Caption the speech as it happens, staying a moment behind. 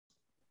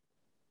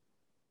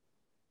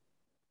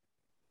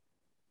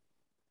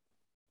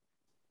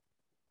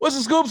What's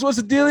the scoops? What's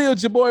the dealio?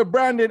 It's your boy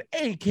Brandon,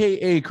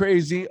 aka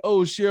Crazy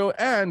Oshiro,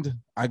 and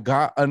I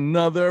got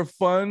another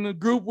fun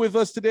group with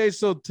us today.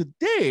 So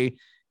today,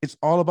 it's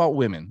all about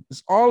women.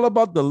 It's all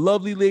about the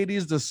lovely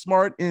ladies, the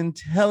smart,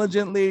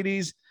 intelligent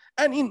ladies.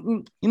 And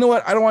you know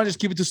what? I don't want to just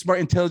keep it to smart,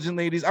 intelligent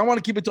ladies. I want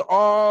to keep it to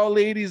all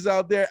ladies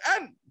out there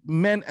and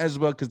men as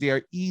well, because they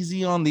are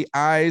easy on the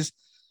eyes.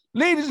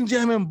 Ladies and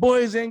gentlemen,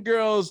 boys and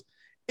girls,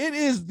 it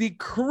is the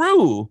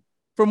crew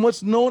from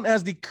what's known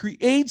as the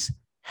Creates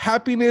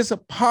Happyness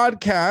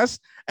Podcast,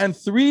 and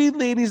three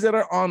ladies that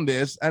are on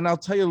this. And I'll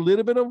tell you a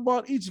little bit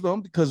about each of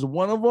them, because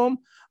one of them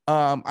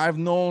I've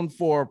known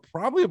for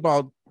probably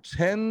about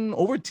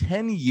over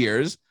 10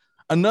 years.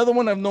 Another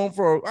one I've known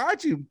for,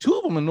 actually, two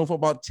of them I've known for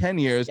about 10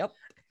 years. Yep.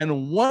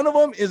 And one of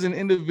them is an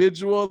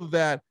individual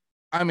that,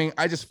 I mean,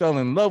 I just fell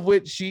in love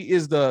with. She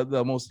is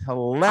the most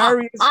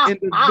hilarious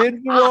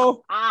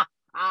individual.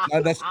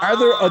 That's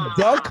either a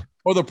duck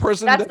or the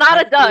person. That's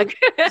not a duck.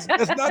 That's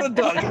not a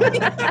duck.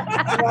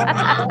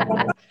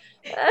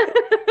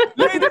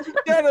 Ladies and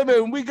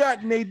gentlemen, we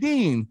got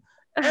Nadine,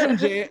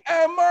 MJ,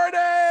 and Marty.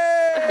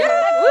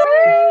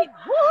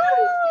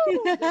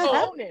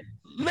 So,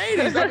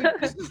 ladies, I mean,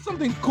 this is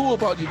something cool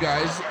about you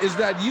guys, is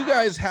that you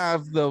guys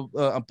have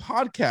a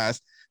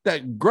podcast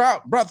that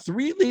brought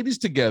three ladies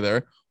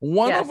together.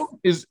 One of them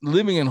is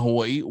living in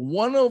Hawaii.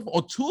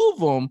 Two of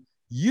them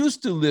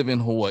used to live in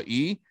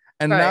Hawaii,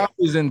 and now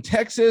is in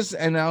Texas,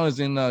 and now is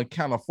in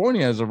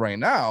California as of right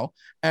now.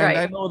 And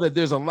I know that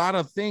there's a lot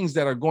of things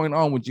that are going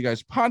on with you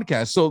guys'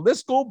 podcast. So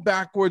let's go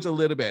backwards a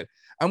little bit.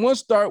 I'm going to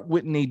start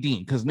with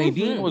Nadine, because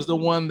Nadine was the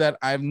one that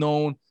I've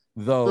known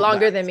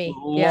longer than me.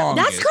 Yeah,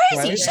 that's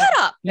crazy. Right? Shut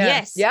up. Yeah.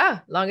 Yes.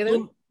 Yeah, longer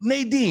than me.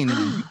 Nadine,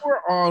 you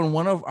were on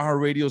one of our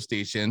radio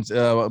stations.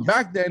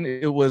 Back then,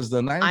 it was the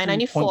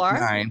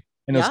 93.9,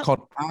 and it was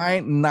called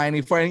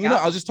I-94. And,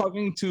 I was just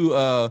talking to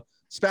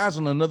Spaz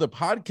on another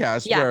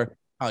podcast where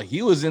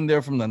he was in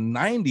there from the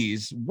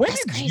 90s. When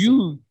did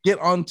you get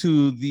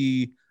onto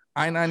the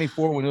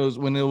I-94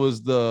 when it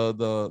was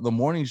the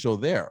morning show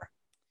there?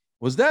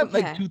 Was that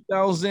like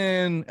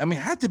 2000? I mean,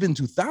 it had to have been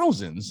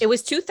 2000s. It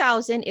was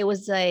 2000. It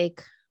was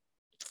like...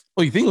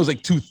 Oh, you think it was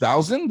like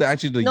 2000?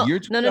 Actually, year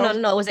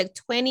 2000? No. It was like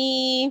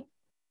 20...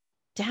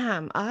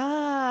 Damn.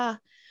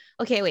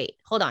 Okay, wait.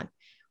 Hold on.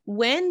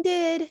 When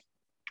did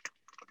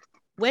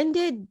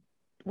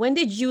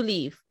you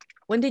leave?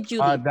 When did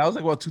you leave? That was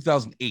like about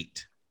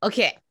 2008.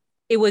 Okay.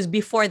 It was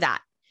before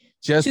that.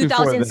 Just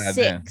 2006.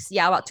 Before that,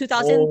 yeah, about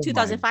 2000,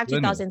 2005,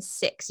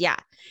 2006. Yeah.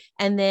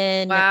 And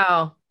then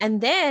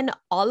And then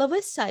all of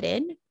a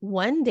sudden,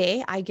 one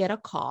day I get a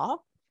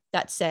call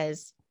that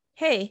says,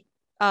 "Hey,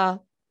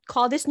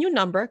 call this new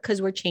number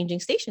because we're changing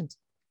stations."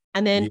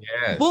 And then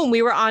boom,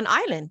 we were on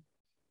Island.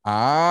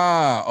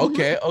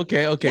 Okay.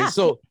 Yeah.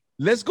 So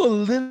let's go a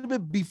little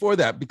bit before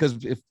that, because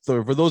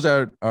for those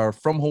that are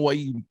from Hawaii,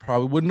 you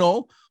probably would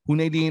know who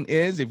Nadine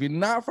is. If you're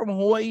not from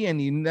Hawaii and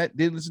you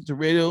did listen to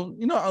radio,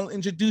 I'll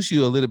introduce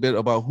you a little bit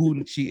about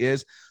who she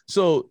is.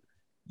 So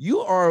you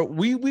are,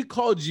 we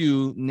called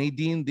you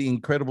Nadine, the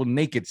Incredible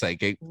Naked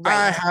Psychic. Right.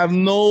 I have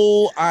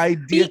no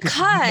idea because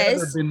you've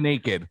never been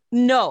naked.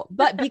 No,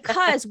 but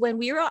because when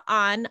we were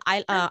on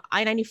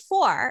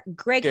I-94,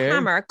 Greg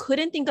Hammer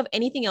couldn't think of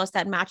anything else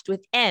that matched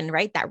with N,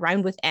 right? That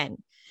rhymed with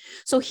N.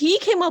 So he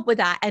came up with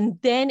that, and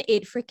then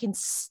it freaking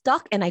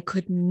stuck, and I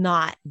could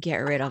not get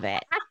rid of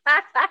it.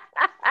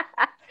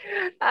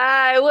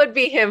 It would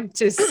be him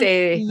to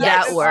say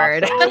that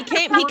word.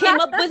 He came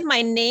up with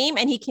my name,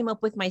 and he came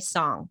up with my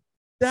song.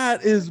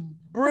 That is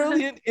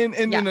brilliant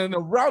in a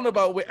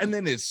roundabout way, and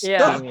then it's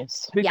stuck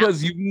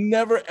because you've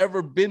never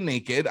ever been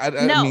naked. I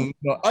mean,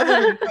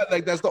 other than that,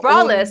 like that's the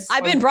braless.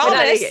 I've been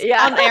braless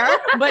on air,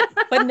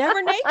 but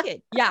never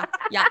naked. Yeah.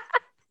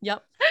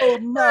 Yep. So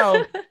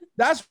now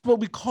that's what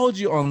we called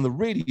you on the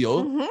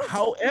radio.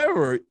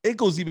 However, it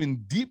goes even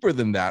deeper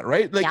than that,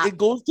 right? Like it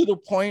goes to the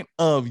point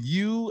of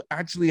you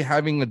actually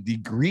having a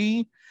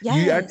degree.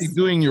 You actually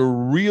doing your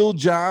real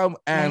job.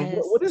 And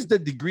what is the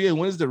degree and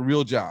what is the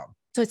real job?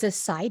 So it's a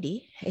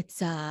PsyD.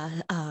 It's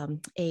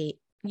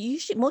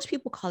most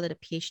people call it a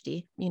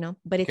PhD,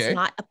 but it's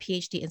not a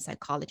PhD in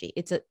psychology.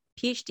 It's a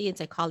PhD in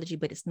psychology,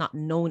 but it's not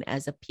known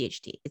as a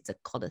PhD. It's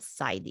called a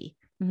PsyD.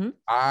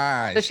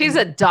 So she's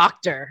a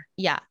doctor.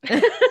 Yeah.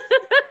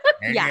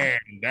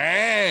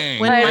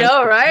 Dang. I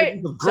know,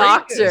 right?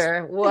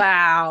 Doctor.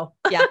 Wow.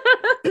 Yeah.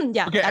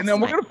 Okay, and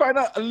then we're going to find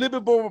out a little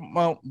bit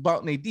more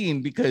about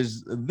Nadine,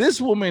 because this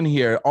woman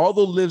here,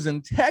 although lives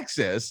in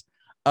Texas,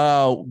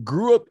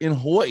 grew up in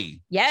Hawaii.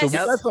 Yes. So we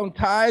got some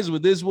ties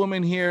with this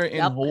woman here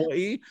in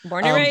Hawaii.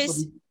 Born and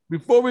raised. So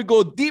before we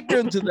go deeper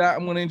into that,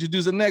 I'm going to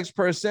introduce the next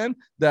person.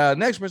 The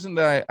next person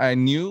that I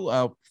knew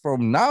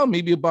from now,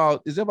 maybe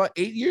about 9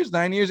 years,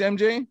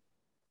 MJ?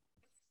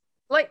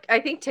 Like, I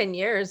think 10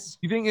 years.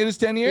 You think it is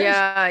 10 years?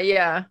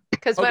 Yeah.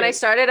 Because when I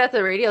started at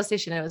the radio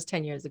station, it was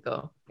 10 years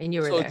ago, and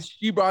you were there.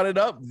 She brought it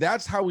up.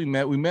 That's how we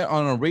met. We met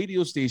on a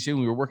radio station.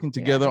 We were working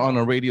together on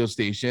a radio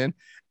station.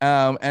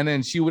 And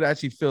then she would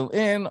actually fill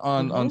in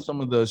on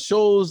some of the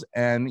shows,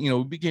 and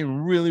we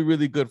became really,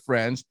 really good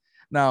friends.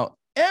 Now,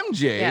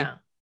 MJ. Yeah.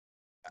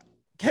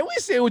 Can we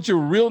say what your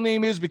real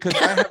name is? Because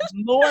I have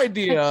no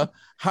idea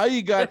how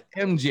you got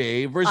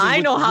MJ versus. I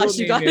know how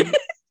she got it.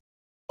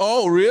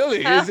 Oh,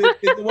 really? Is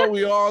it what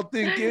we all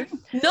thinking?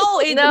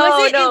 No, it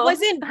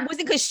wasn't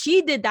because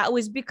she did that. It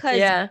was because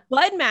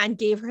Budman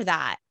gave her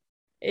that.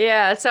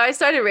 Yeah. So I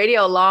started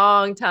radio a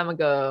long time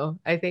ago.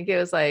 I think it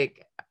was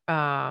like,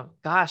 I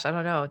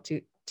don't know,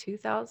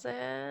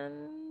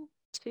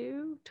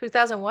 2002,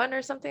 2001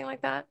 or something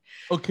like that.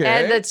 Okay.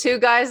 And the two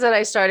guys that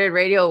I started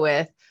radio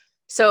with.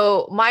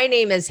 So my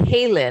name is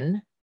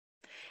Halen.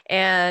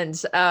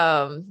 And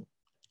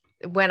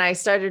when I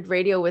started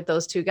radio with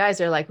those two guys,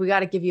 they're like, we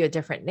got to give you a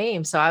different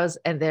name.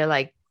 And they're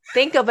like,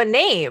 think of a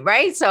name,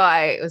 right? So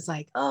I was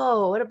like,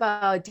 oh, what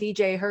about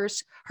DJ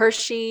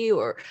Hershey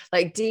or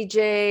like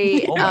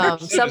DJ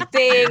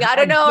something, I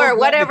don't know, or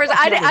whatever.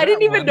 I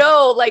didn't even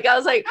know. Like, I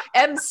was like,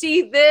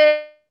 MC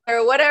this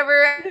or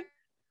whatever.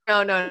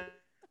 No.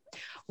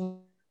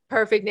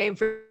 Perfect name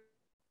for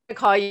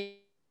call you.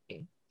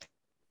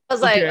 I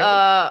was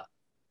like,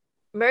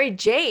 Mary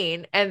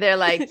Jane. And they're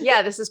like,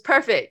 yeah, this is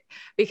perfect.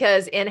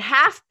 Because in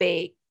Half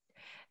Baked,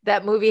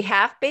 that movie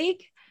Half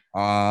Baked,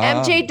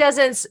 Mary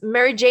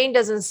Jane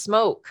doesn't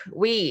smoke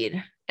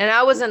weed. And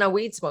I wasn't a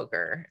weed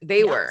smoker.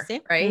 They were,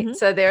 right? Mm-hmm.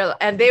 So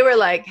they were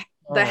like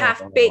the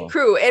Half Baked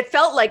crew. It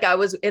felt like I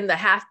was in the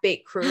Half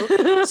Baked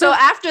crew. So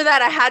after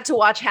that, I had to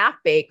watch Half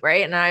Baked,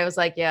 right? And I was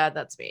like, yeah,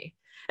 that's me.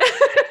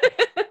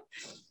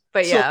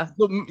 But yeah.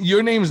 So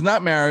your name is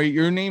not Mary.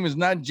 Your name is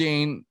not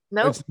Jane.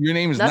 No, nope, your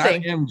name is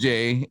nothing. Not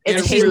MJ.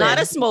 She's not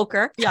a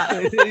smoker. Yeah.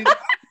 And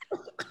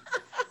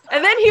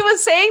then he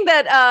was saying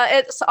that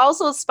it's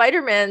also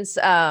Spider-Man's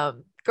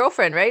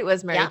girlfriend, right?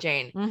 Was Mary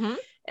Jane. Mm-hmm.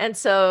 And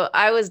so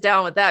I was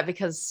down with that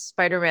because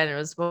Spider-Man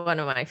was one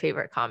of my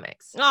favorite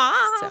comics. So.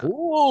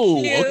 Oh,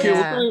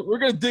 okay. We're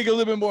gonna dig a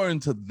little bit more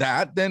into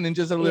that then in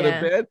just a little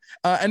bit.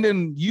 And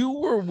then you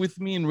were with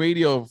me in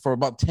radio for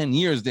about 10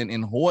 years then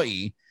in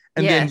Hawaii.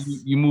 And then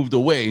you moved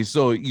away.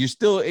 So you're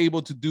still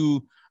able to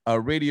do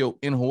radio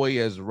in Hawaii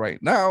as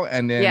right now.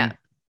 And then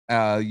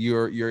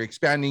you're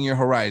expanding your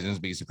horizons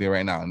basically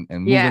right now and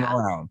moving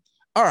around.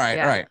 All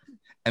right.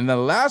 And the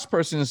last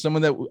person is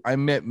someone that I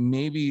met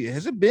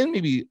has it been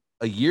maybe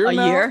a year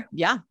now? Year?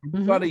 Yeah.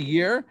 About a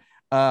year.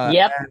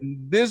 Yep.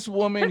 And this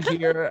woman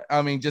here,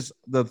 I mean, just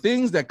the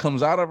things that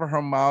comes out of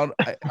her mouth,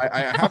 I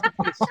have to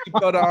put a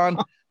seatbelt on.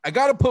 I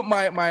got to put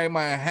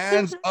my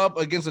hands up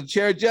against a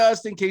chair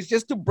just in case,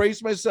 just to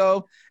brace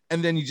myself.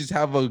 And then you just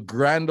have a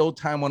grand old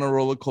time on a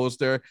roller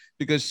coaster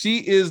because she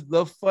is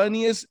the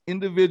funniest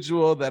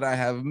individual that I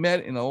have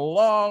met in a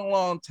long,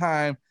 long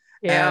time.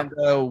 Yeah.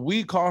 And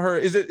we call her,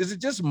 is it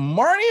just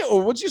Marnie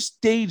or what's your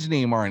stage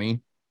name,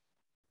 Marnie?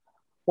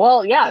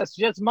 Well, yeah, it's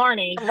just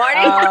Marnie.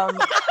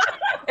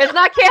 It's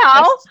not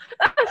Cal.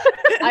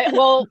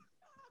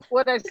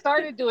 When I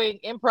started doing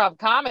improv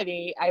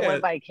comedy, I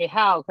went by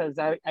Kehao because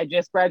I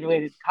just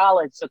graduated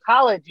college. So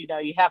college,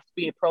 you have to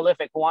be a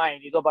prolific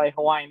Hawaiian. You go by a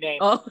Hawaiian name.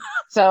 Oh.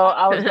 So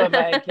I was going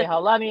by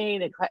Kehaulani,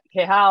 the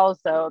Kehao.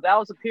 So that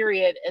was a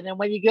period. And then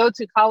when you go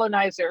to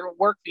colonizer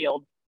work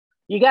field,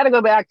 you got to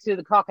go back to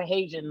the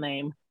Caucasian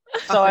name.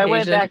 So I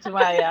went back to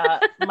my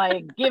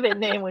my given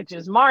name, which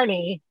is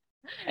Marnie.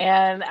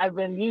 And I've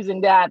been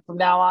using that from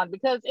now on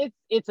because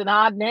it's an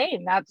odd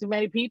name. Not too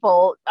many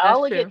people. I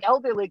only get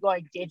elderly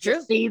going, did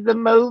you see the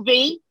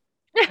movie?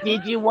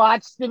 Did you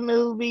watch the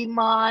movie,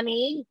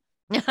 Monty?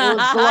 It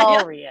was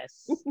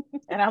glorious.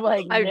 And I'm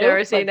like, I've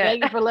never seen it.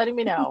 Thank you for letting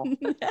me know.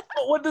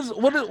 What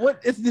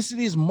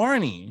ethnicity is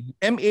Marnie?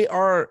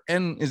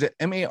 M-A-R-N, is it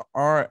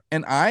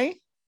M-A-R-N-I?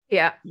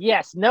 Yeah.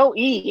 Yes, no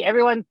E.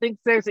 Everyone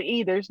thinks there's an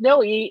E. There's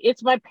no E.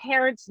 It's my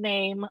parents'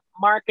 name,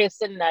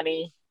 Marcus and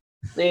Nunny.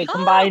 They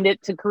combined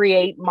it to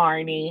create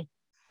Marnie.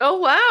 Oh,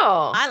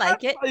 wow. I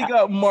like it. You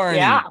got Marnie.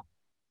 Yeah.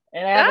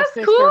 And I have a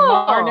sister,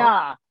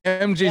 Marna.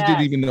 MJ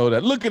didn't even know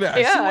that. Look at that.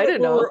 Yeah, I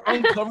didn't know. We're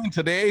uncovering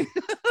today.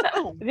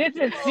 This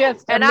is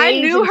just and I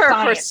knew her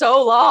science. for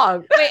so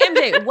long. Wait,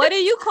 MJ, what do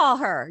you call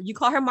her? You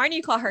call her Marnie?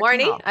 You call her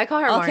Marnie? Kehao? I call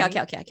her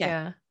Marnie.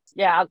 Okay.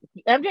 Yeah,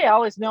 MJ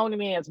always known to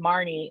me as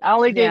Marnie. I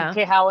only did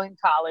Kehao in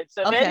college.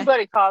 So if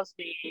anybody calls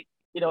me,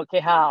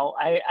 Kehao,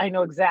 I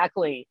know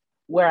exactly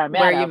where I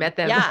met you met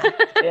them. Yeah.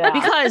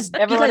 Because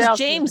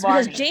James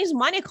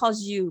Marnie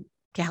calls you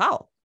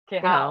Kehao.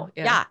 Kehao.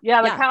 Yeah.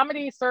 The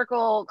comedy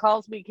circle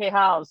calls me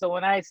Kehao. So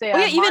when I say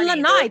even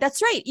Lanai,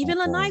 that's right. Even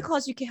Lanai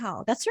calls you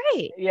Kehao. That's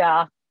right.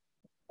 Yeah.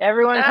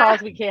 Everyone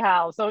calls me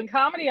Kehao. So in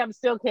comedy, I'm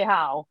still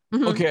Kehao.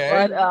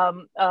 Okay.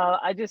 But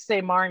I just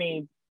say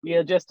Marnie,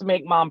 just to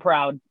make mom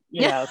proud.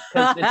 Because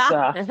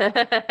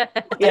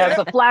it's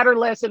a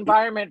flatterless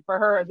environment for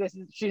her.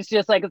 She's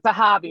just like, it's a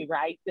hobby,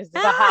 right? This is a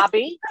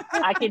hobby.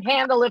 I can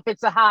handle if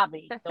it's a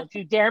hobby. Don't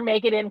you dare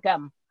make it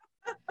income.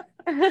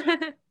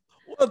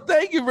 Well,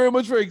 thank you very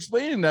much for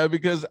explaining that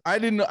because I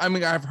didn't know. I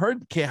mean, I've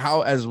heard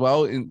Kehao as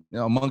well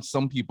amongst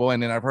some people,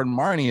 and then I've heard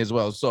Marnie as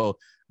well. So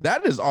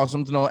that is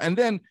awesome to know. And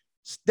then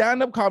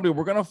stand-up comedy,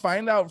 we're gonna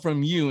find out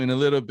from you in a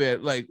little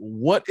bit, like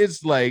what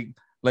it's like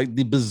like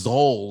the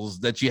bizarres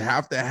that you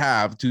have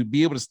to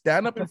be able to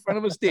stand up in front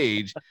of a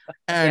stage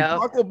and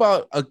talk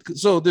about.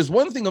 So there's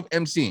one thing of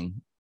emceeing.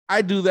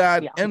 I do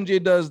that.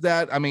 MJ does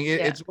that. I mean,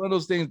 it's one of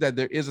those things that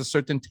there is a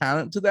certain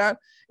talent to that.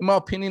 In my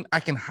opinion, I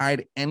can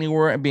hide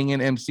anywhere and being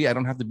an MC. I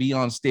don't have to be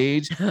on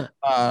stage.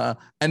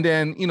 And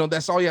then,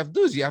 that's all you have to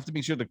do is you have to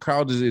make sure the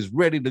crowd is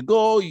ready to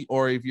go.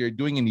 Or if you're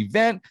doing an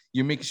event,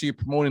 you're making sure you're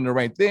promoting the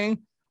right thing.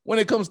 When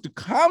it comes to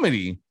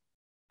comedy,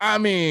 I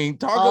mean,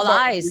 it's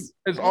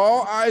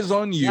all eyes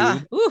on you,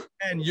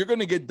 and you're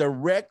gonna get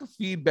direct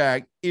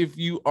feedback if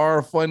you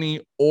are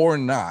funny or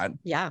not.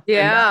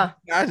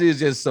 That is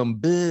just some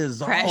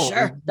bizarre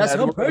pressure. That's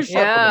some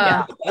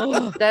pressure.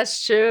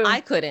 That's true.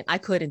 I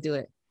couldn't do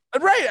it.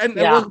 Right,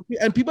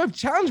 and people have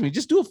challenged me.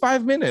 Just do a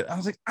 5 minute. I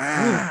was like,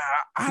 I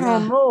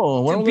don't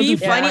know. To be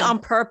funny on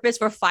purpose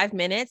for 5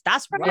 minutes.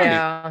 That's right.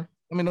 Yeah.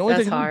 I mean, the only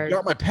thing is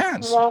got my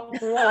pants.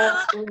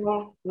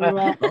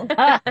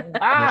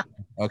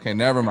 Okay,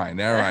 never mind.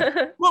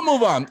 We'll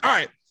move on. All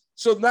right.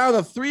 So now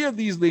the three of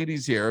these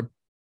ladies here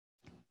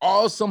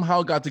all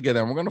somehow got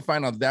together, and we're going to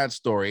find out that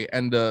story.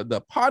 And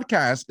the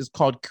podcast is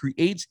called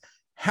Creates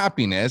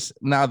Happyness.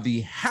 Now,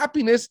 the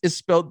happiness is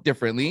spelled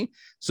differently.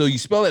 So you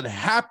spell it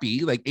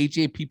happy, like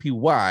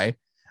Happy,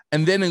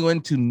 and then it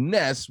went to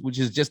ness, which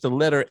is just the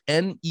letter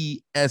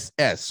NESS.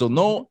 So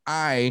no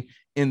I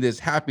in this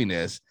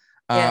happiness.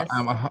 Yes.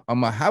 I'm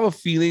gonna have a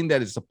feeling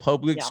that it's a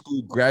public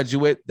school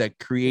graduate that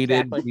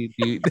created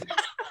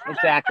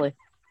exactly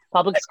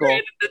public school.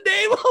 The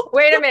name.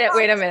 Wait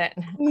a minute.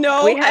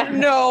 No,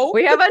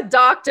 we have a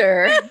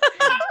doctor,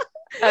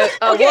 a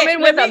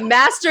woman with a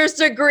master's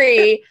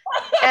degree,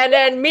 and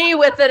then me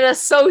with an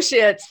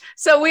associate.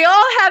 So we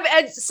all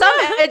have some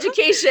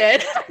education.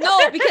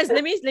 No, because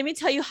let me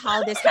tell you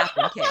how this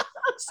happened. Okay,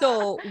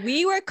 so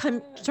we were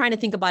trying to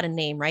think about a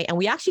name, right? And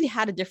we actually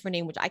had a different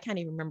name, which I can't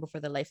even remember for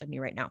the life of me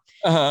right now.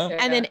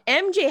 And then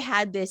MJ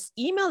had this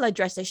email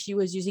address that she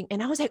was using,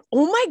 and I was like,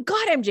 "Oh my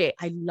God, MJ,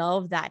 I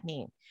love that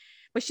name."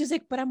 But she's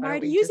like, "But I'm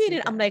already using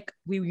it." I'm like,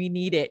 we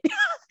need it.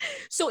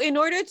 So in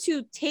order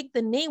to take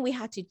the name, we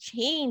had to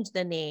change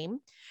the name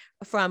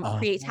from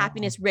Creates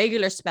Happyness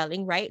regular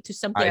spelling, right, to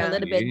something a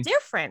little bit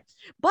different.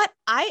 But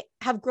I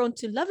have grown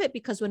to love it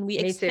because when we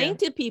explain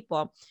to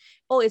people,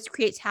 it's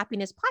Creates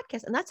Happyness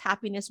Podcast, and that's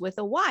happiness with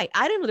a Y.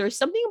 I don't know. There's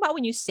something about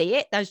when you say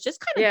it that's just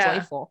kind of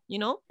joyful,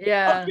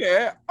 Yeah.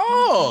 Okay.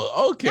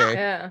 Oh, okay.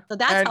 Yeah. So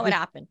that's how it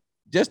happened.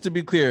 Just to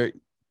be clear,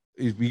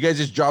 if you guys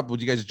just dropped what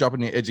you guys just dropped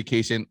in your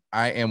education,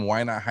 I am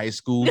Why Not High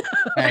School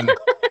and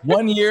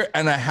 1 year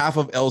and a half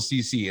of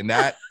LCC, and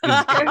that is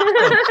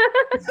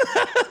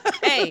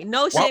hey,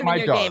 no shame in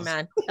your game,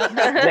 man.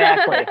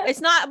 Exactly. It's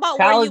not about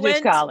college where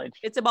you went. College.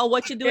 It's about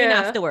what you're doing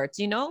afterwards.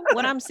 You know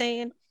what I'm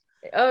saying?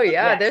 Oh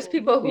yeah, there's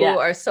people who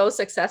are so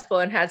successful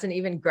and hasn't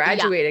even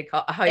graduated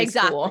high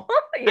school.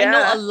 I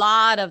know a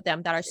lot of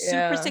them that are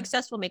super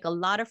successful, make a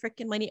lot of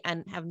freaking money,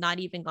 and have not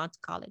even gone to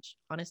college.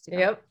 Honestly.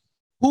 Yep.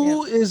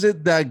 Who is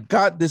it that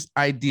got this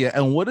idea,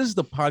 and what is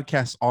the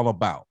podcast all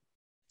about?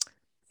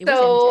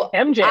 So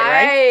MJ,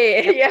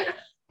 right?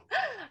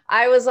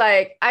 I was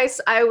like,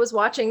 I was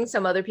watching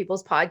some other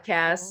people's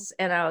podcasts,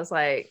 and I was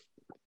like,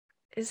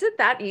 is it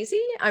that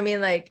easy? I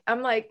mean,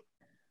 I'm like,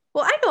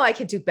 well, I know I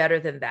could do better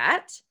than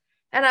that.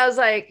 And I was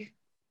like,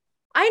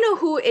 I know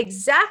who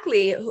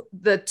exactly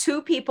the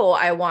two people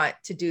I want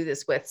to do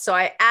this with. So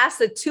I asked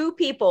the two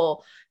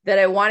people that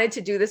I wanted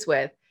to do this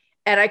with,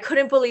 and I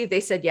couldn't believe they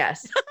said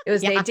yes. It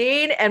was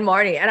Nadine and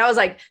Marnie. And I was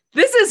like,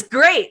 this is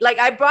great. Like,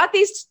 I brought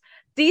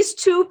these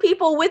two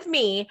people with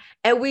me,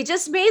 and we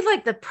just made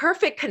like the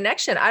perfect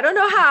connection. I don't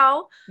know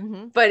how,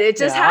 but it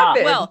just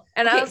happened. Well,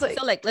 and I was like,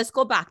 so let's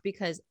go back,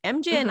 because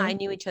MJ and I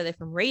knew each other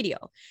from radio,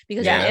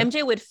 because when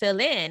MJ would fill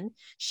in,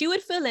 she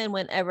would fill in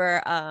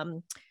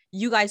whenever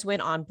you guys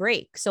went on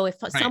break. So if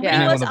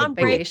somebody was on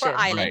break for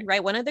Island,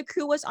 right? One of the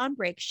crew was on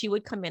break, she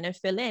would come in and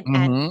fill in.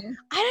 And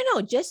I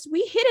don't know,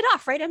 we hit it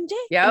off, right, MJ?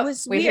 Yeah,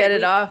 we hit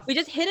it off. We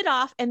just hit it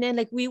off. And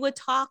then we would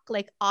talk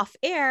off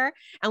air,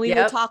 and we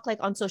would talk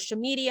on social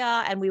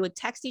media, and we would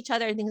text each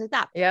other and things like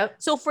that. Yep.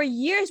 So for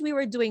years we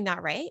were doing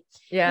that, right?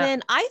 Yeah. And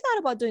then I thought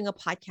about doing a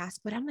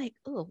podcast, but I'm like,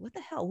 oh, what the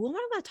hell? What am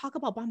I going to talk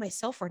about by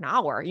myself for an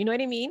hour? You know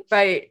what I mean?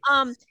 Right.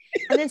 And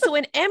then so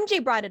when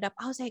MJ brought it up,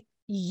 I was like,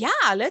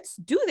 yeah, let's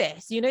do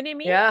this. You know what I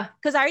mean? Yeah.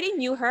 Because I already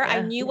knew her. Yeah.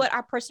 I knew what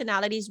our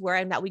personalities were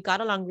and that we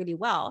got along really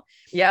well.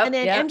 Yeah. And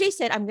then MJ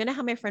said, I'm going to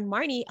have my friend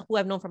Marnie, who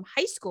I've known from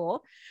high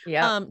school.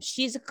 Yeah.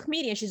 She's a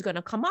comedian. She's going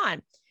to come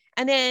on.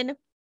 And then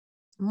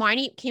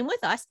Marnie came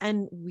with us,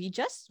 and we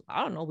just,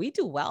 I don't know, we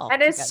do well.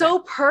 And it's so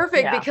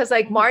perfect because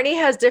Marnie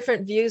has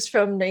different views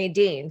from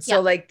Nadine.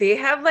 So they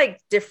have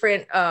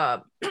different,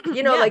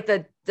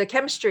 the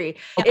chemistry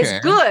is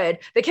good.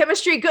 The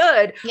chemistry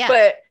good,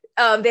 but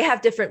they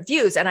have different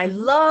views, and I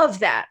love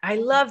that. I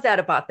love that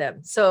about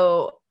them.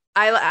 So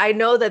I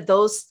know that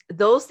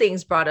those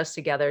things brought us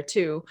together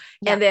too.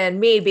 Yeah. And then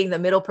me being the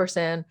middle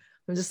person,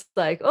 I'm just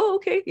like, oh,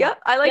 okay,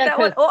 I like that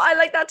one. Oh, I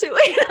like that too.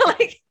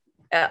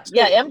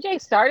 MJ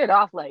started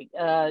off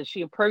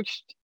she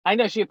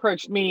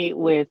approached me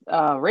with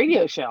a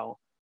radio show,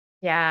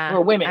 Yeah.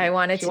 Or women. I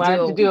wanted she to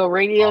wanted to do a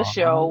radio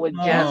show with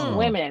just Oh.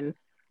 women.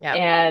 Yeah.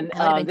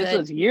 And this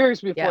was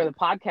years before the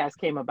podcast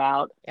came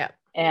about. Yeah.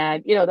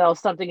 And, that was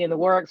something in the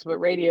works, but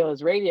radio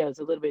is a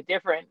little bit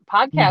different.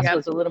 Podcast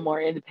was a little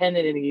more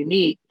independent and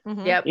unique.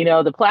 Yep.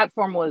 The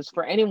platform was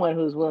for anyone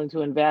who's willing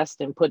to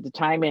invest and put the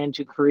time in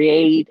to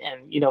create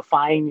and,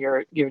 find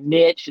your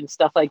niche and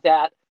stuff like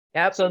that.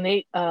 Yep. So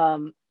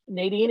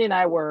Nadine and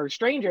I were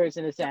strangers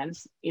in a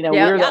sense. We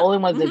were the only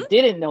ones that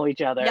didn't know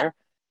each other. Yep.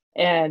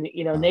 And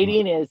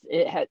Nadine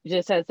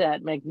just has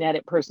that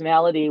magnetic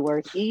personality where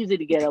it's easy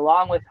to get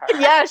along with her.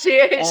 Yeah, she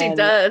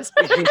does.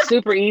 She's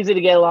super easy to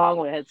get along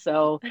with.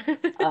 So,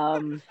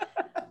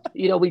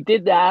 we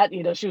did that.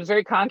 She was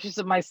very conscious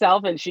of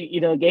myself, and she,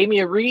 gave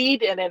me a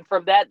read. And then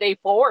from that day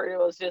forward, it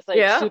was just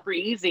super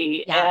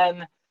easy. Yeah.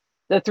 And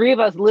the three of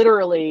us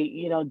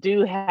literally,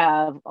 do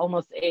have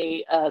almost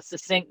a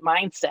succinct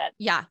mindset.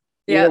 Yeah.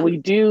 Yeah. We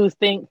do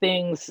think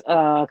things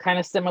kind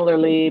of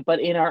similarly, but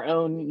in our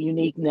own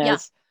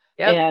uniqueness. Yeah.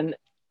 Yep. And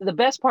the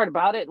best part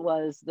about it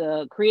was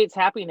the Creates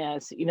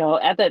Happyness.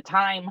 At that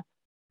time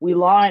we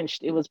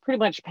launched, it was pretty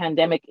much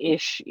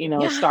pandemic-ish,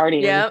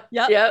 starting. Yep.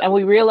 And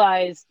we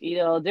realized,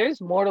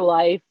 there's more to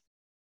life.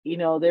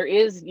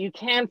 You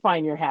can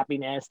find your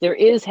happiness. There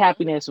is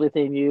happiness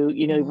within you.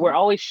 We're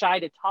always shy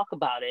to talk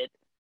about it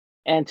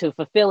and to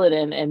fulfill it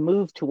and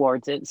move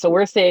towards it. So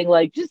we're saying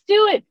just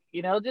do it,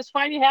 just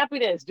find your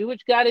happiness, do what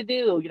you got to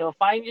do,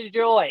 find your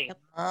joy.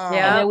 And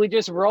then we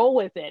just roll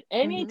with it.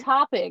 Any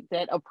topic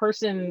that a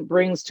person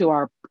brings to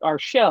our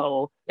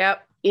show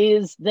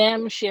is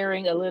them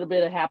sharing a little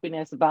bit of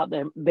happiness about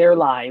their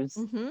lives.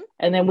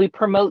 And then we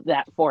promote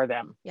that for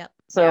them.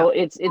 So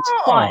it's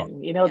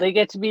fun, they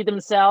get to be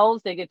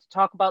themselves. They get to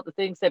talk about the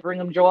things that bring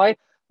them joy,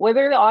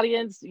 whether the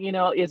audience,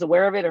 is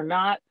aware of it or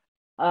not.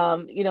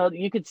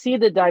 You could see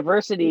the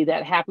diversity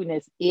that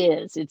happiness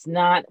is. It's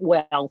not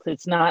wealth.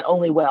 It's not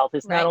only wealth.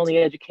 It's not only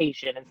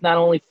education. It's not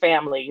only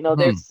family.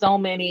 There's so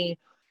many,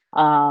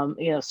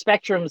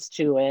 spectrums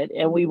to it.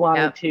 And we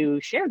wanted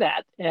to share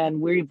that. And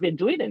we've been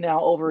doing it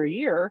now over a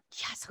year.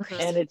 Yes.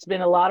 And it's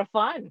been a lot of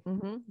fun.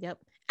 Yep.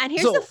 And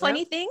here's the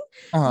funny thing.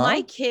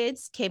 My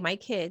kids,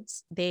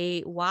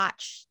 they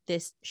watch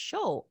this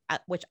show,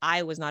 which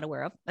I was not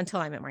aware of until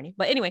I met Marnie.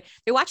 But anyway,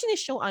 they're watching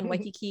this show on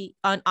Waikiki,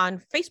 on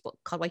Facebook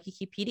called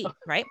Waikiki PD,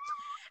 right?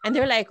 And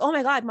they're like, oh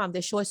my God, Mom,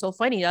 this show is so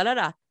funny. Da, da,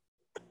 da.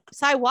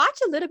 So I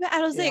watched a little bit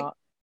and I was like,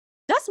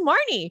 that's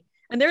Marnie.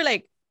 And they're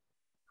like,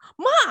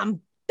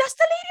 Mom, that's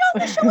the lady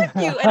on the show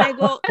with you. And I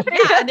go,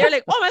 yeah. And they're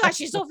like, oh my gosh,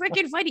 she's so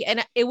freaking funny.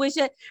 And it was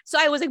just, so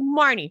I was like,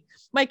 Marnie,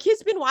 my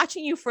kid's been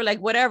watching you for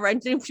whatever. And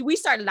then we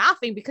start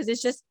laughing because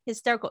it's just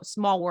hysterical.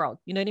 Small world.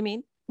 You know what I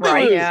mean?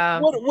 Right.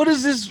 Yeah. What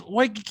is this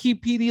Waikiki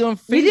PD on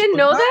Facebook? You didn't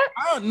know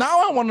that?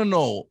 Now I want to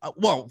know.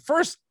 Well,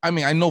 first, I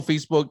know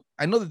Facebook.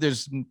 I know that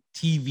there's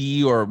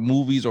TV or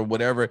movies or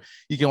whatever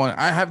you can want.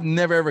 I have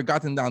never ever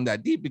gotten down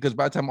that deep because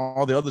by the time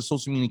all the other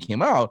social media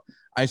came out,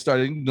 I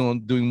started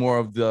doing more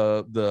of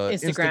the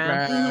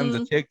Instagram,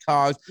 the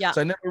TikToks. Yeah.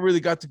 So I never really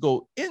got to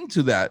go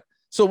into that.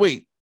 So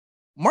wait,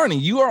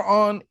 Marnie, you are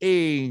on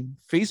a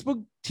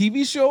Facebook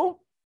TV show?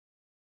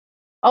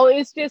 Oh,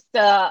 it's just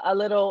a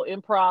little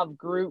improv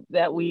group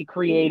that we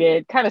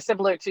created, kind of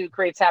similar to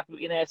Creates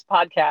Happyness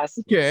Podcast.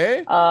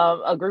 Okay.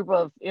 A group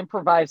of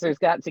improvisers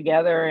got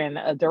together, and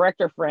a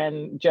director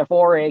friend, Jeff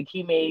Orrig,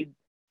 he made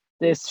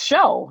this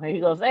show. And he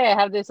goes, hey, I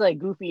have this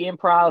goofy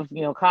improv,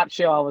 cop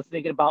show I was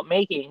thinking about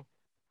making.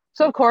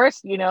 So of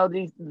course,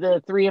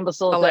 the three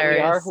imbeciles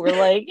Hilarious. that we are, we're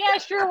like, yeah,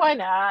 sure, why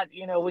not?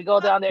 We go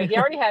down there. He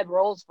already had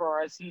roles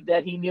for us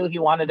that he knew he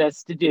wanted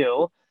us to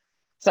do.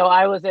 So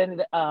I was given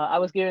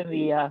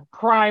the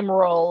crime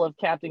role of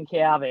Captain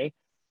Keave,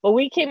 but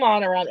we came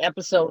on around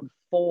episode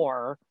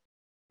 4,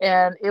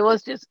 and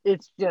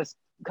it's just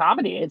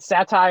comedy. It's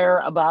satire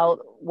about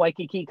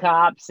Waikiki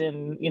cops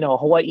and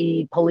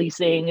Hawaii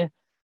policing,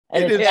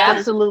 and it's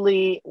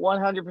absolutely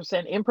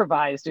 100%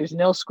 improvised. There's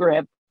no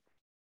script.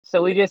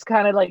 So we just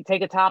kind of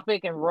take a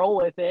topic and roll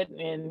with it.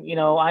 And,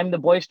 I'm the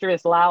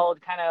boisterous,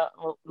 loud, kind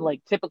of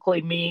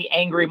typically me,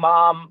 angry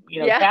mom,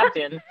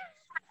 captain.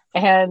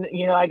 And,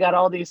 I got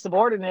all these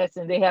subordinates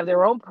and they have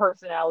their own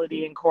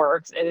personality and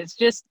quirks. And it's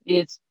just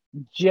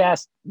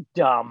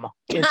dumb.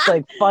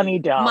 It's funny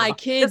dumb. My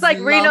kids. It's like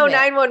Reno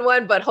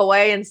 911, but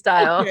Hawaiian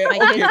style.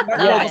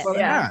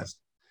 Okay.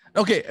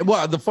 Okay,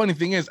 well, the funny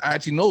thing is, I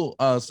actually know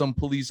some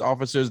police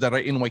officers that are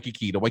in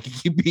Waikiki, the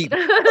Waikiki beat.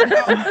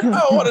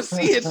 I want to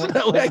see it so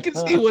that way I can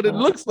see what it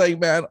looks like,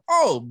 man.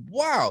 Oh,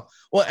 wow.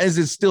 Well, is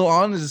it still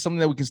on? Is it something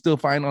that we can still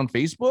find on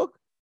Facebook?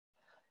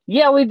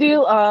 Yeah, we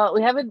do.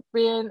 We haven't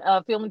been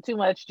filming too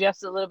much.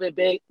 Jeff's a little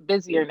bit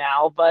busier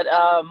now, but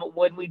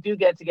when we do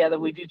get together,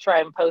 we do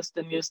try and post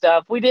the new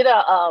stuff. We did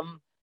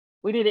an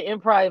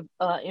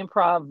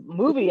improv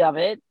movie of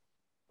it.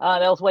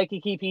 That was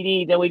Waikiki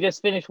PD. Then we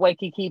just finished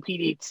Waikiki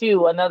PD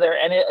 2, another,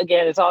 and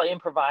it's all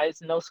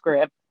improvised, no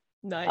script.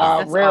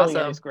 Nice. Rarely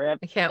awesome. any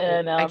script. I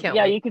can't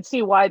wait. You can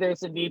see why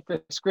there's a need for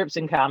scripts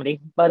in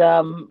comedy. But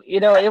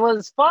it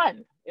was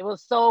fun. It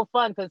was so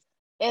fun because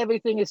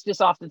everything is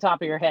just off the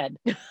top of your head.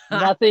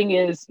 Nothing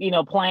is,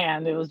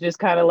 planned. It was just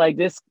kind of like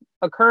this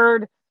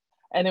occurred.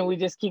 And then we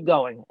just keep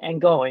going and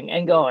going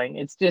and going.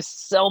 It's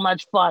just so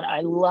much fun.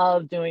 I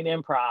love doing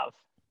improv.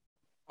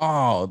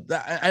 Oh,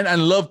 and I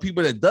love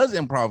people that does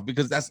improv,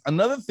 because that's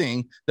another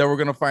thing that we're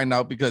going to find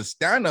out, because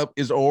stand-up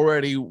is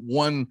already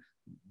one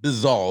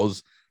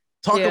bizarres.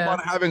 Talk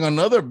about having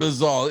another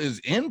bizarre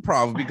is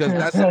improv, because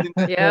that's something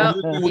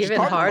even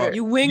harder. About.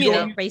 You wing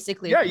it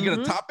basically. Yeah, you get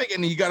a topic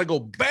and you got to go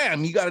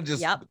bam. You got to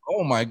just,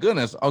 oh my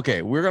goodness.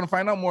 Okay, we're going to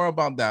find out more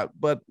about that.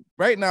 But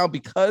right now,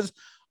 because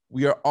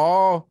we are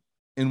all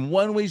in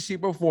one way,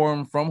 shape, or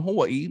form from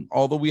Hawaii,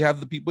 although we have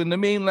the people in the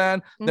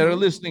mainland that are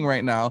listening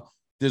right now,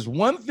 there's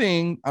one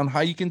thing on how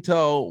you can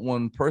tell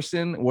one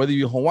person, whether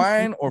you're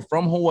Hawaiian or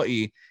from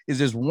Hawaii, is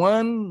there's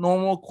one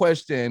normal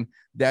question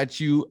that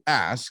you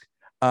ask.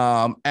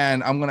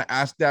 And I'm going to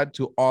ask that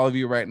to all of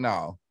you right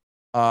now.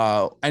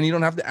 And you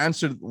don't have to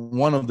answer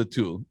one of the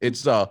two.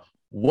 It's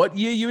what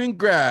year you in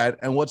grad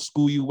and what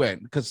school you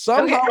went. Because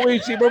somehow, way,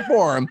 shape, or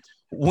form,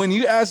 when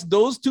you ask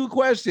those two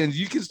questions,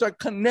 you can start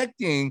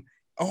connecting.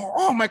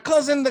 Oh, my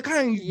cousin, the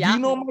kind, you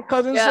know my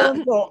cousin, so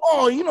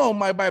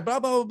my blah, blah,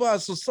 blah, blah.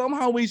 So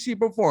somehow, way, shape,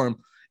 or form,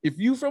 if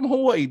you from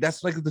Hawaii,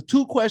 that's like the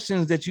two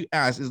questions that you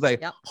ask is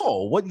like,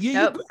 what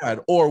year you grad,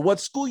 or what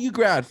school you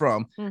grad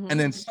from. And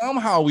then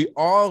somehow we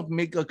all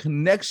make a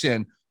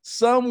connection,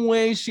 some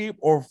way, shape,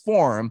 or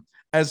form,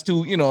 as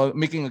to,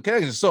 making a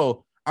connection.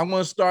 So I'm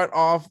going to start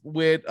off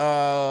with,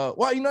 I'll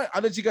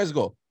let you guys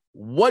go.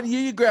 What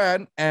year you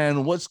grad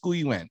and what school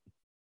you went?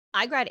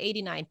 I grad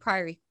 89,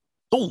 Priory.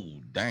 Oh,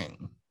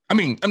 dang. I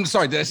mean, I'm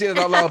sorry. Did I say that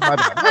out loud? My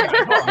bad.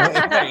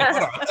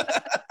 Hold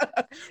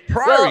on.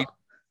 Priory,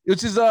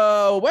 which is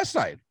west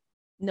side.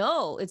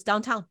 No, it's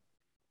downtown.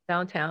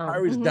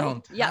 Priory's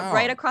downtown. Yeah,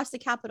 right across the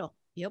Capitol.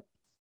 Yep.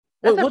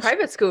 That's a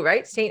private school,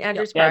 right? St.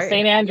 Andrews Priory. Yeah,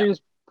 St.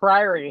 Andrews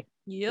Priory.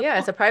 Yep. Yeah,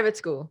 it's a private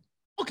school.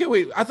 Okay,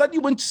 wait. I thought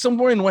you went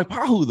somewhere in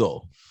Waipahu,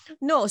 though.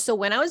 No, so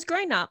when I was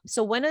growing up,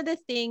 so one of the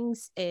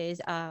things is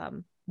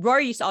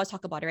Rory used to always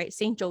talk about it, right?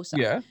 St. Joseph.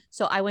 Yeah.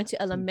 So I went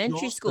to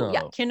elementary school.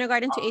 Yeah,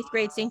 kindergarten to 8th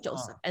grade, St.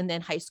 Joseph, and then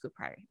high school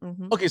Priory.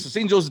 Okay, so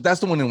St. Joseph, that's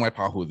the one in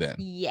Waipahu then.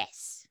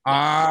 Yes.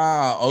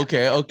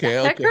 Okay.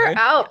 Check her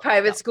out,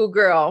 private school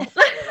girl.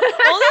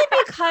 Only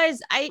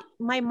because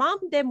my mom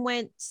then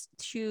went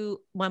to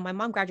my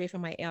mom graduated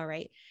from my AL,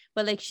 right?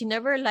 But like she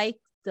never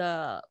liked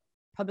the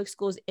public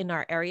schools in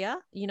our area,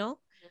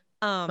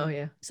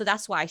 So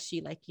that's why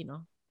she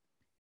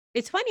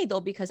It's funny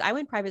though, because I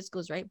went private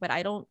schools, right? But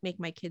I don't make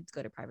my kids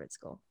go to private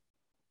school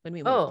when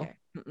we moved there.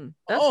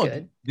 That's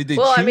good. Did they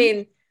I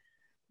mean,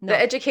 the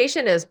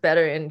education is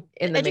better in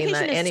the education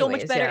mainland is anyways, so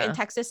much better in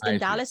Texas, in I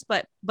Dallas.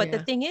 But the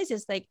thing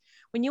is like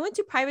when you went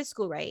to private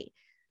school, right?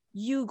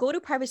 You go to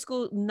private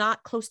school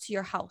not close to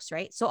your house,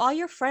 right? So all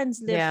your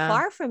friends live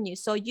far from you.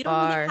 So you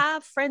don't really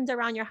have friends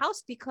around your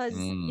house because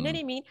you know what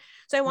I mean?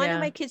 So I wanted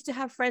my kids to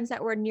have friends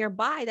that were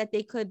nearby that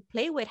they could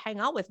play with, hang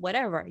out with,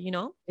 whatever,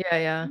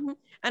 Yeah.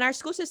 And our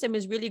school system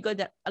is really good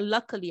that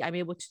luckily I'm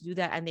able to do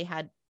that. And they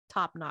had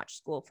top-notch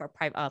school for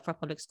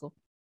public school.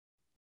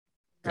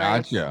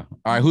 Gotcha.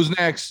 All right, who's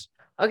next?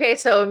 Okay,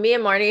 so me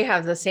and Marnie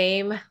have the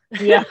same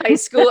high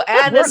school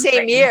and the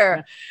same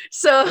year.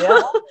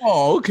 So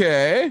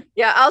okay.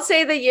 Yeah, I'll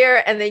say the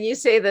year and then you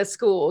say the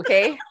school,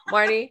 okay,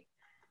 Marnie?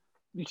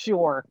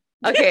 Sure.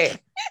 Okay.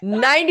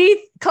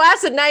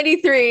 Class of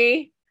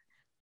 93.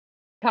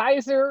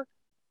 Kaiser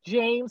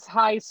James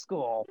High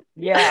School.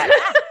 Yeah.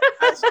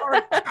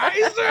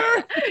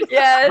 Kaiser?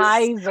 Yes.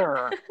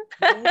 Kaiser.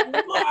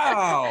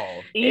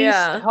 Wow. East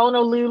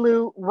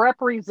Honolulu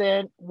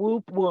represent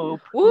whoop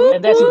whoop. Whoop,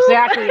 and that's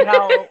exactly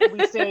how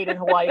we say it in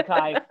Hawaii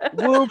Kai.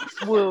 Whoop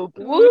whoop.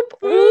 Whoop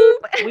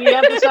whoop. We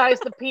emphasize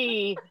the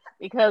P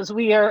because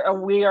we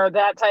are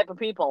that type of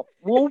people.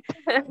 Whoop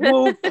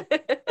whoop.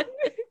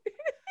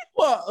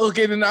 Well,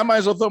 okay, then I might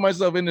as well throw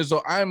myself in there.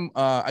 So I'm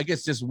I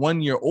guess just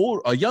 1 year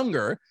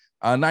younger,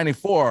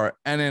 94,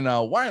 and then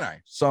Waianae.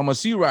 So I'm a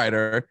sea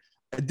rider.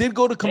 I did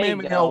go to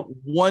Kamehameha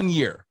 1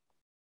 year,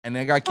 and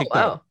then got kicked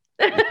out.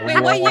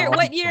 Wait,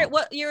 what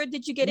year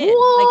did you get in?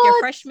 Like your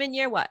freshman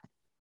year? What?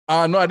 No,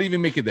 I didn't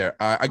even make it there.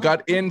 I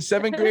got in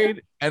 7th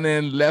grade and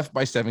then left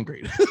by 7th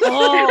grade.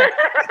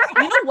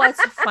 You know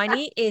what's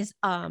funny is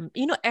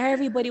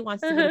everybody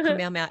wants to go to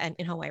Kamehameha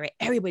in Hawaii, right?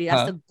 Everybody,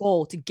 that's the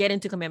goal, to get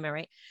into Kamehameha,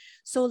 right?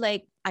 So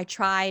like I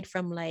tried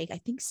from I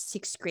think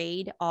 6th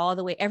grade all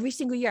the way. Every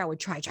single year I would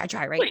try,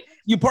 right? Wait,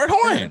 you part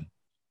Hawaiian?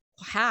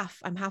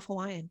 I'm half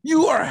Hawaiian.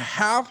 You are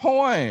half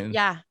Hawaiian.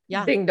 Yeah.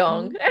 Ding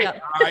dong.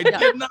 I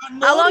did not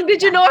know. How long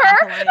did you know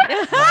her?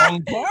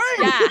 Long time.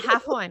 Yeah,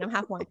 half Hawaiian. I'm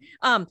half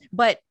Hawaiian.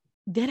 But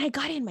then I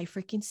got in my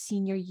freaking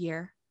senior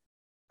year.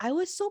 I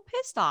was so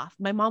pissed off.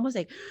 My mom was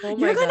like,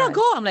 "You're gonna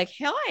go?" I'm like,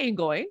 "Hell, I ain't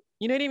going."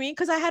 You know what I mean?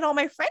 Because I had all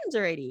my friends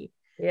already.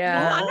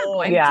 Yeah, I'm not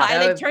going. Yeah.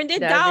 So I turned it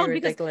down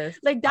because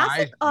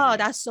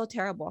that's so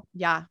terrible.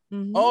 Yeah.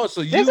 Mm-hmm. Oh,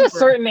 so there's a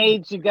certain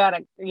age you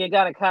gotta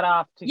cut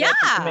off to get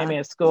to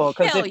Kamehameha school,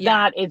 because if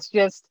not, it's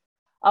just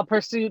a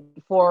pursuit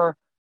for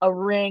a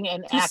ring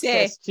and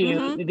access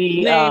to the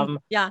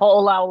yeah.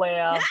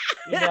 ho'olauea,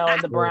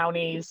 and the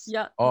brownies.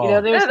 Yeah.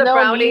 There's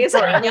no need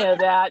for any of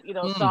that,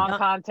 song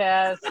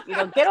contest.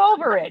 Get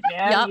over it,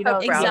 man.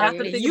 Yep,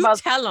 exactly. You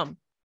tell them.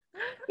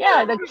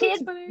 Yeah, the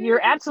kid,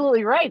 you're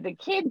absolutely right. The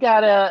kid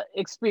gotta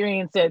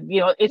experience it.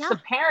 It's the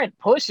parent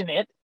pushing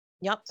it.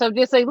 Yep. So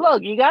just say,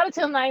 look, you got it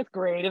till 9th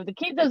grade. If the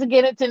kid doesn't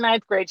get it to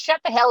 9th grade, shut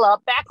the hell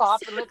up, back off,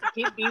 and let the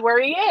kid be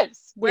where he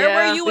is.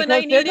 Where were you when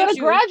I needed you? They're gonna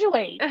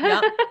graduate.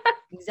 Yep.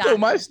 Exactly. So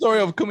my story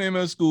of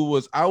Kamehameha School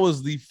was I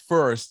was the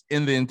first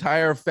in the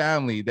entire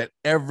family that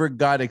ever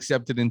got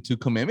accepted into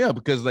Kamehameha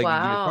because you're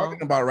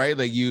talking about, right?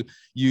 Like you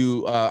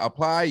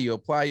apply.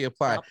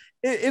 Yep.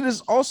 It is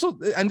also,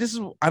 and this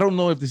is, I don't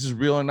know if this is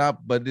real or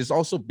not, but it's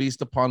also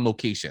based upon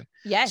location.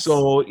 Yes.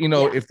 So,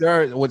 if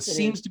there are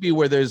seems to be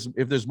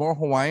if there's more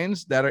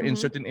Hawaiians that are in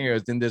certain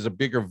areas, then there's a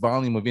bigger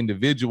volume of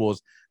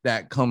individuals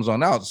that comes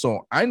on out.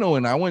 So I know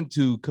when I went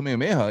to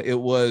Kamehameha, it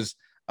was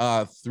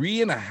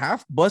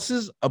 3.5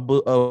 buses of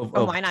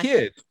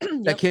kids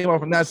that came out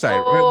from that side.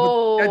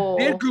 Oh. Right? But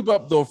that did group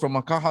up though from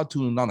Makaha to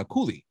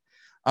Nanakuli.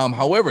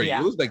 However,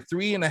 it was like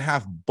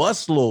 3.5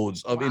 bus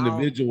loads of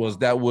individuals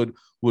that would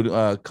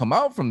come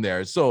out from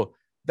there. So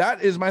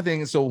that is my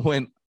thing. So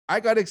when I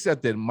got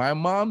accepted, my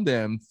mom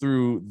then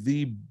through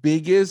the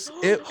biggest,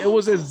 it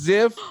was as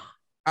if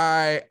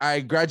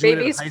I graduated.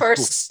 Baby's high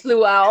first school.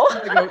 luau.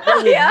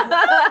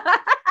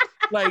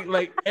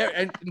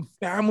 And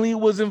family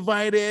was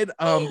invited.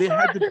 They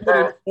had to put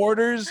in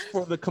orders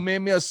for the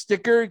Kamehameha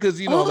sticker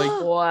because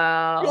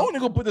wow. You only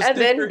go put the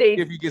sticker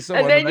if you get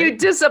someone. And then you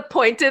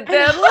disappointed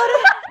them.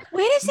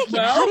 Wait a second.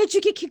 How did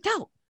you get kicked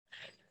out?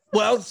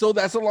 Well, so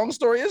that's a long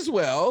story as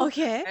well.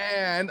 Okay.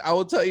 And I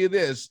will tell you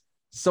this.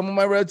 Some of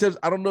my relatives,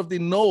 I don't know if they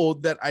know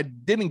that I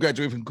didn't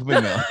graduate from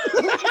Kamehameha.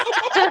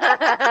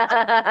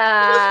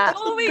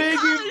 Big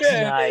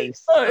event.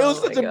 Nice. It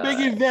was such a big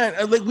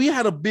event. Like we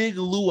had a big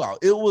luau.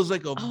 It was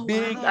like a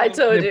big. I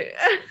told you.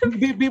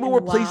 People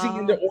were placing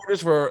in their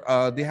orders for.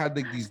 They had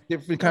like these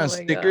different kind of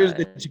stickers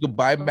that you could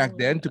buy back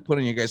then to put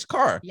in your guys'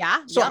 car. Yeah.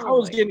 So I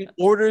was getting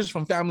orders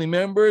from family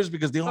members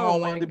because they all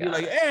wanted to be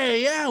like,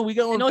 "Hey, yeah, we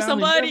got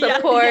somebody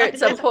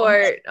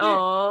support."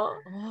 Oh.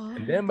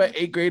 And then by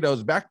 8th grade, I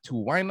was back to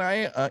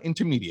Waianae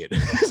Intermediate.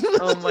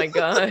 Oh my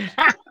god.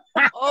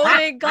 Oh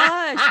my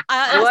gosh.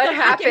 That's what the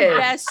happened?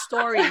 Best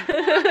story.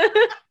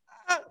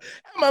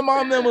 My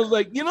mom then was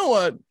like, you know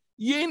what?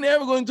 You ain't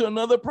never going to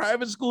another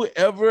private school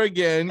ever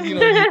again.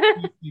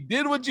 You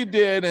did what you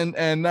did,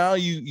 and now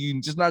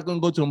you just not going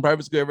to go to a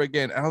private school ever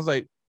again. And I was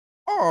like,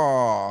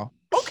 oh,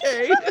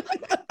 okay.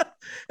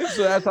 And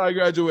so that's how I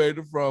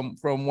graduated from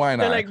Waianae.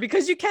 They're like,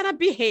 because you cannot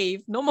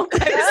behave, no more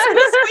private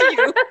schools for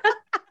you.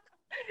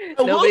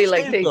 Nobody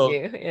takes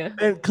you. Yeah.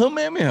 And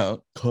Kamehameha.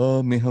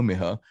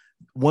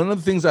 One of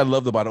the things I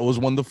loved about it was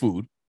the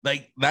food.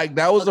 Like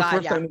that was the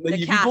first time. Like,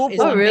 the caf is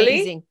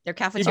amazing. Their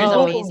cafeteria is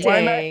amazing.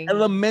 Waianae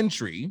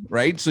Elementary,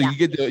 right? So you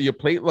get your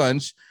plate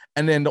lunch,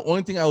 and then the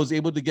only thing I was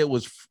able to get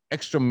was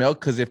extra milk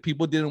because if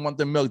people didn't want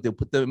the milk, they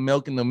put the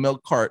milk in the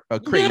milk crate.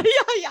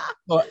 Yeah.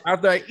 So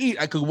after I eat,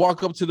 I could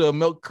walk up to the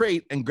milk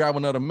crate and grab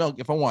another milk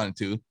if I wanted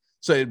to.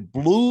 So it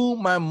blew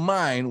my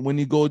mind when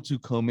you go to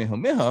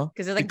Kamehameha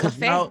because it's like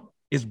buffet. Now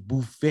it's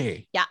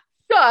buffet. Yeah.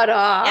 Shut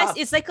up. Yes,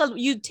 it's like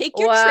you take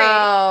your tray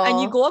and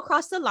you go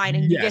across the line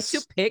and you get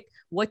to pick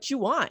what you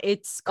want.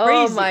 It's crazy.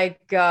 Oh my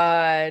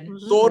god.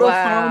 Soda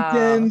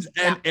fountains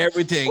and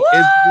everything.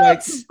 What?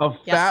 It's like a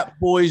fat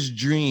boy's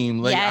dream.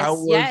 Like I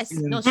was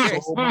in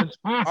so much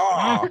and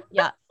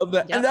that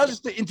was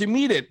just the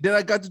intermediate. Then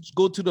I got to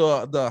go to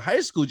the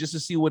high school just to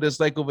see what it's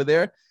like over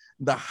there.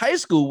 The high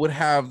school would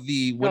have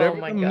the whatever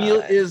the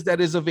meal is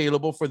that is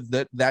available for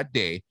that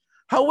day.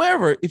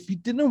 However, if you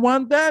didn't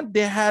want that,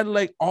 they had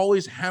like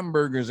always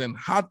hamburgers and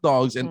hot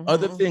dogs and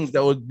other things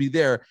that would be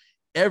there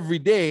every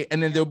day.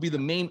 And then there'll be the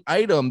main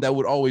item that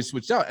would always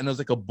switch out. And it was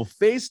like a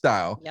buffet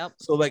style. Yep.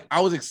 So like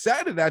I was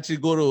excited to actually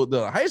go to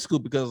the high school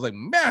because I was like,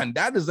 man,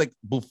 that is like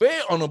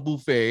buffet on a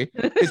buffet.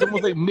 It's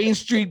almost like Main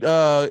Street.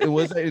 It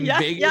was in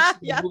Vegas.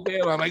 Buffet.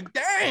 And I'm like,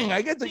 dang,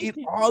 I get to eat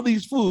all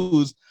these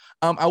foods.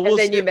 I will. And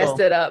then you messed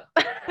it up.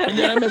 And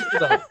then I messed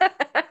it up.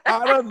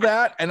 Out of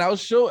that, and I'll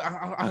show.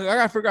 I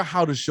gotta figure out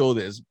how to show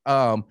this.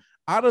 Out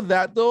of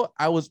that, though,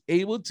 I was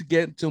able to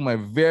get to my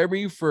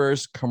very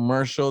first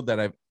commercial that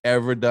I've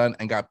ever done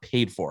and got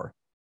paid for.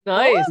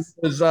 Nice.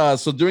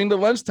 So during the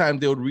lunchtime,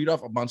 they would read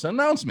off a bunch of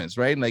announcements,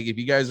 right? Like if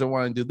you guys don't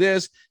want to do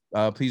this,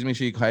 please make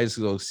sure you guys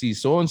go see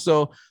so and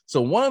so.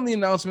 So one of the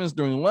announcements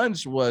during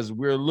lunch was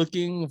we're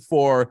looking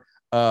for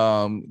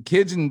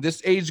kids in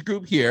this age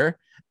group here.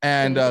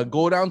 And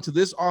go down to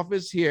this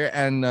office here,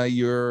 and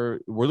we're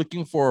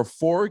looking for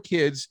 4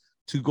 kids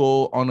to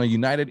go on a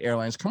United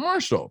Airlines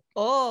commercial.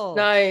 Oh,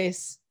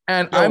 nice.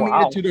 And I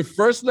made it to the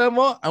first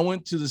level. I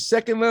went to the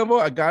second level.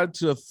 I got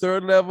to the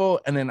third level,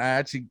 and then I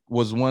actually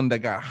was one that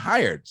got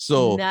hired.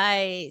 So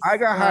nice. I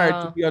got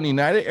hired to be on a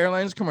United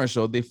Airlines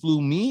commercial. They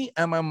flew me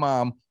and my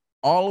mom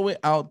all the way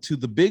out to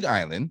the Big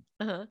Island.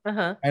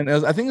 And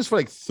I think it's for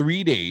like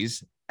 3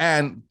 days.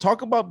 And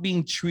talk about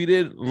being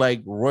treated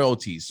like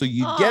royalty. So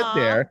you get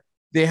there,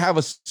 they have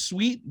a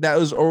suite that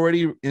was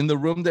already in the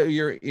room that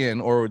you're in,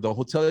 or the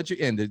hotel that you're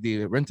in. They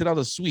rented out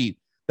a suite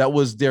that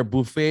was their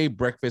buffet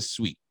breakfast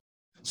suite.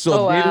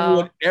 So they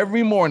would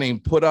every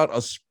morning put out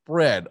a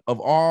spread of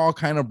all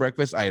kind of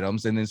breakfast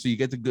items. And then so you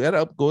get to get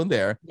up, go in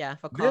there. Yeah.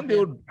 Then they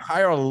would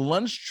hire a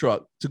lunch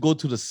truck to go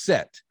to the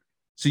set.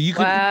 So you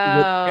could eat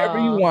whatever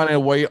you wanted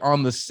while you're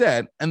on the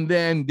set. And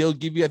then they'll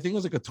give you, I think it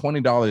was like a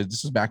 $20.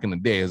 This was back in the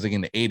day. It was like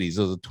in the 80s.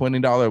 It was a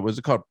 $20. What's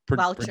it called?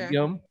 Voucher. Per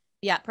diem?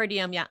 Yeah. Per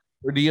diem. Yeah.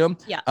 Per diem.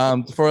 Yeah.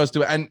 For us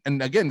to, and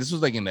again, this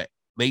was like in the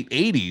late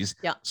 80s.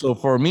 Yeah. So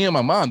for me and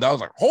my mom, that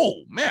was like,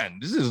 oh man,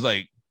 this is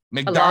like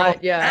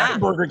McDonald's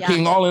and Burger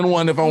King all in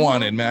one if I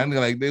wanted, man.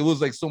 Like it was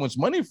like so much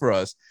money for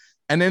us.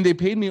 And then they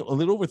paid me a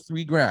little over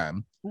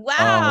 $3,000.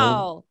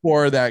 Wow.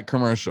 For that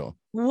commercial.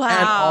 Wow.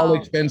 And all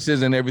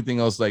expenses and everything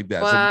else like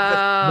that.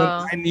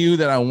 Wow. So I knew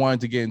that I wanted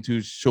to get into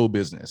show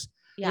business.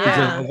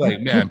 Yeah. I was like,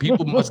 man,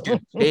 people must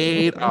get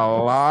paid a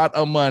lot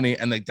of money,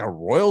 and like the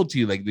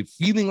royalty, like the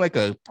feeling like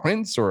a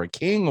prince or a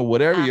king or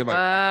whatever. You're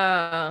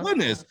like,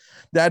 goodness,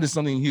 that is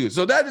something huge.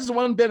 So that is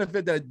one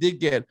benefit that I did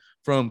get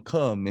from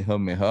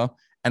Kamehameha.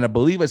 And I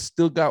believe I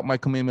still got my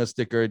Kamehameha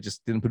sticker,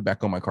 just didn't put it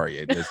back on my car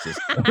yet. It's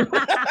just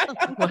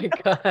oh my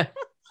God.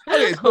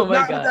 Okay, so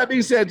with that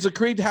being said, so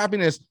Create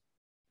Happiness,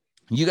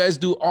 you guys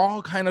do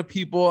all kind of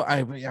people.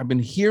 I've been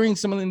hearing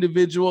some of the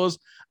individuals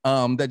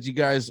that you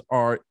guys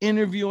are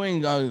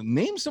interviewing.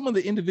 Name some of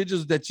the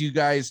individuals that you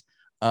guys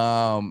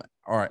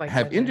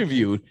have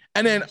interviewed,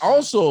 and then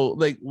also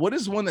like what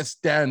is one that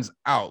stands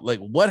out? Like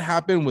what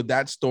happened with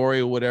that story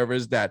or whatever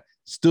is that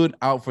stood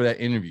out for that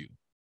interview?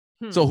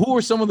 So who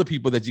are some of the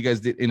people that you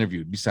guys did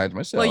interview besides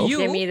myself? Well,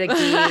 Jimmy the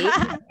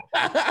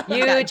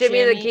Geek.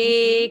 Jimmy the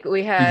Geek.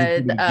 We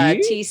had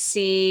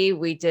TC.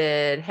 We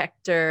did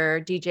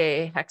Hector,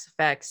 DJ Hex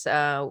Effects.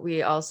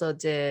 We also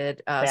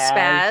did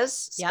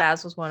Spaz.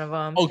 Spaz was one of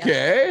them.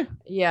 Okay.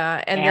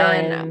 Yeah. And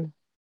Aaron.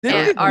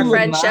 then our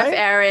friend Chef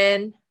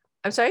Aaron.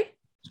 I'm sorry?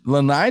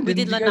 Lanai? We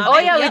did Lanai. Oh,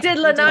 yeah. We did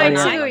Lanai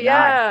too.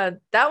 Yeah.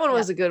 That one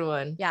was a good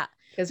one. Yeah.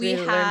 Because we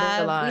learned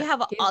a lot. We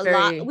have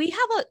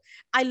a lot.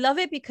 I love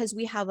it because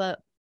we have a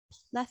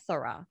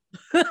plethora.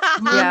 We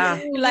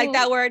like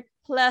that word,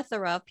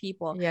 plethora of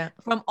people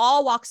from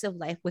all walks of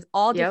life with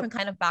all different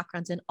kind of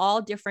backgrounds and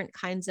all different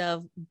kinds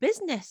of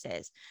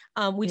businesses.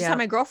 We just had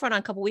my girlfriend on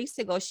a couple weeks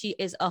ago. She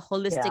is a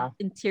holistic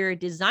interior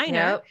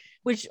designer,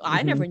 which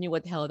I never knew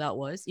what the hell that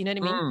was. You know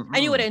what I mean?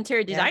 I knew what an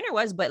interior designer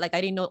was, but like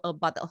I didn't know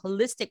about the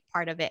holistic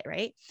part of it,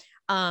 right?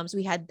 So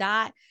we had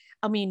that.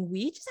 I mean,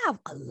 we just have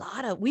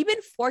we've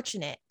been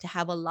fortunate to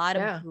have a lot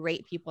of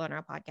great people on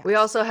our podcast. We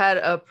also had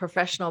a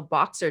professional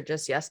boxer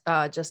just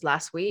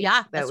last week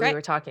that we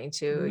were talking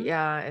to. Mm-hmm.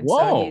 Yeah. And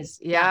so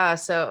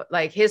he's, so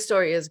like his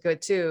story is good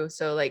too.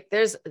 So like,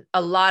 there's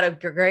a lot of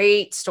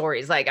great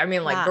stories. Like, I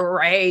mean, like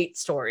great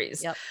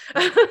stories. Yep.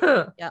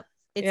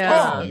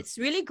 It's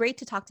really great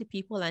to talk to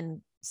people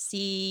and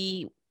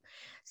see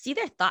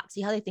their thoughts,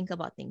 see how they think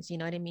about things. You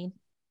know what I mean?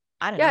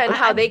 And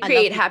how they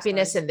create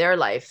happiness in their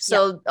life.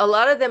 So a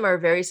lot of them are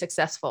very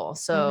successful.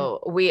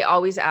 So we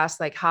always ask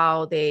like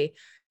how they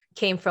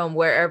came from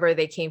wherever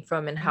they came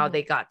from and how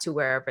they got to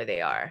wherever they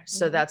are.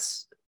 So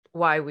that's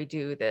why we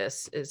do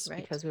this is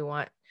because we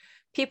want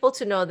people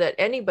to know that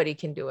anybody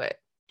can do it.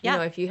 You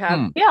know, if you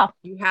have,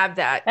 you have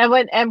that.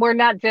 And we're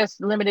not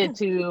just limited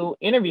to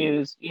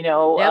interviews, you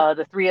know,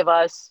 the three of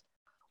us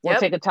will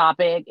take a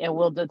topic and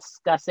we'll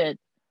discuss it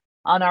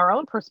on our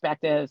own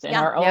perspectives and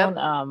our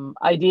own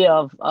idea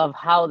of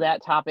how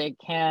that topic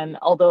can,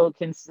 although it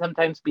can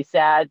sometimes be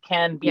sad,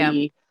 can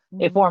be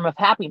a form of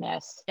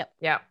happiness.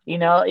 You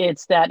know,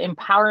 it's that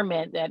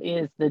empowerment that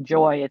is the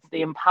joy. It's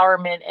the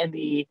empowerment and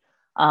the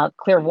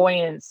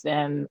clairvoyance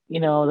and, you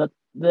know,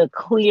 the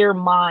clear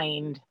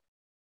mind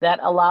that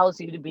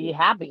allows you to be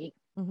happy.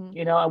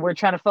 You know, and we're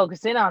trying to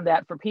focus in on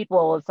that for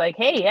people. It's like,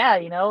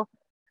 hey, you know,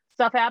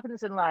 stuff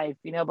happens in life,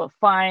 you know, but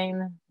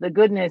find the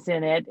goodness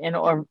in it and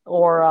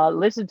or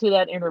listen to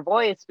that inner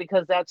voice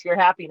because that's your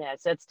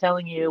happiness. That's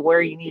telling you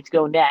where you need to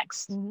go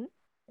next. And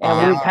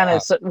we kind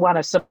of want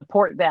to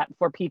support that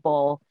for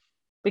people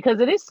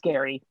because it is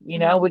scary, you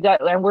know,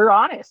 and we're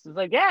honest. It's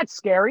like, it's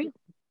scary.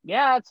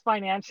 Yeah, it's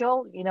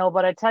financial, you know,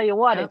 but I tell you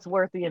what, it's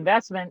worth the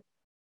investment.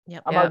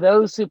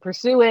 Those who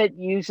pursue it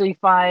usually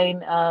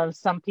find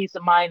some peace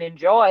of mind and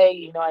joy,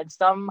 you know, and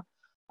some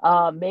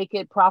make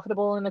it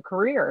profitable in a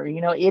career.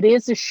 You know, it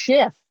is a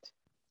shift.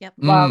 You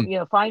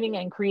know, finding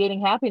and creating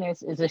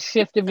happiness is a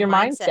shift of your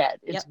mindset.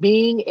 It's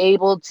being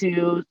able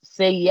to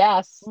say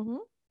yes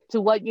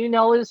to what you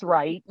know is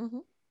right,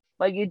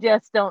 but you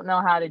just don't know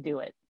how to do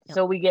it.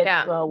 So we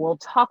get, we'll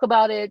talk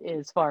about it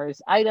as far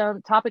as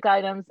topic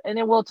items, and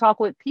then we'll talk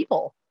with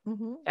people,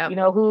 you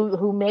know,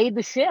 who made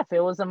the shift.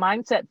 It was a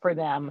mindset for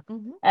them.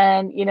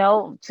 And, you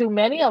know, to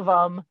many of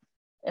them,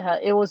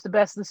 it was the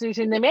best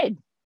decision they made.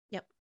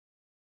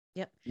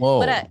 Whoa.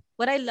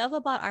 What I love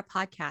about our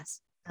podcast,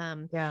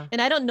 and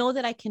I don't know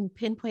that I can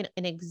pinpoint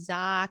an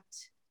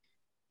exact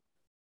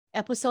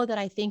episode that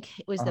I think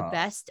was the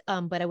best.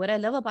 But what I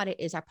love about it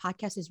is our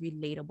podcast is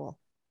relatable.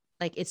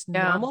 Like it's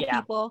normal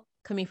people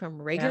coming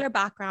from regular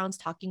backgrounds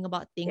talking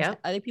about things that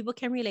other people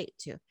can relate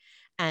to,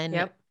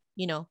 and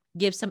you know,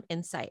 give some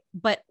insight.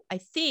 But I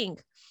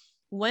think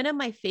one of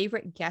my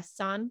favorite guests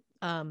on,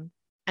 and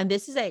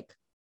this is like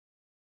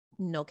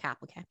no cap,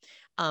 okay,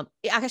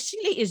 it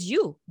actually is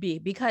you, B,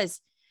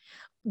 because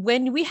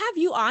when we have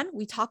you on,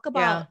 we talk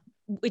about,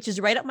 which is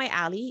right up my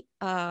alley,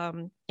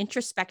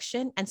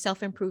 introspection and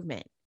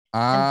self-improvement.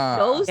 And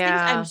those things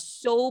I'm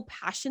so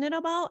passionate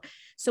about.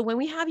 So when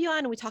we have you on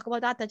and we talk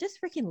about that, that just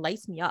freaking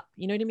lights me up.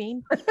 You know what I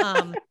mean?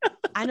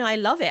 I know, I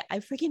love it. I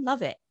freaking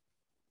love it.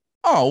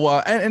 Oh,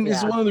 well, and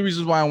it's one of the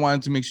reasons why I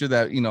wanted to make sure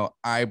that, you know,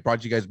 I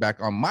brought you guys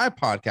back on my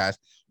podcast.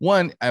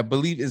 One, I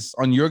believe is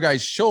on your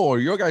guys' show or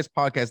your guys'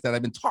 podcast that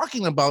I've been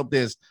talking about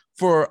this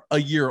for a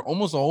year,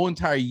 almost a whole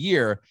entire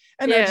year.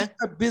 And I just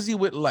got busy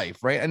with life,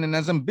 right? And then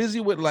as I'm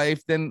busy with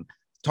life, then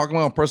talking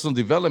about personal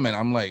development,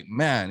 I'm like,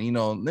 man, you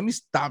know, let me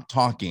stop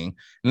talking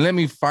and let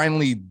me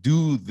finally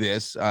do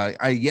this.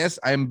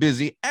 I'm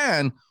busy.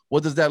 And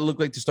what does that look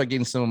like to start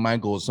getting some of my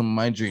goals, some of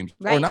my dreams,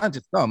 or not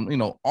just some, you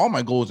know, all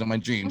my goals and my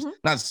dreams,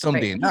 not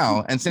someday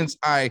now. And since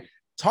I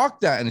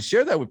talk that and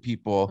share that with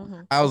people,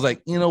 I was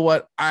like, you know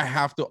what? I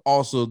have to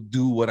also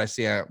do what I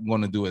say I'm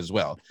going to do as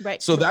well.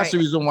 So that's the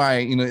reason why,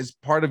 you know, it's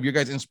part of your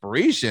guys'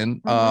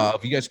 inspiration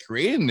of you guys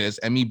creating this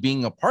and me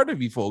being a part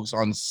of you folks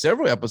on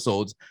several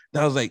episodes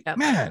that I was like,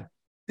 man,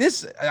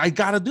 I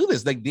got to do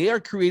this. Like they are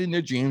creating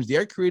their dreams. They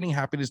are creating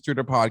happiness through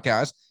their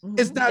podcast.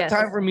 It's not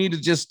time for me to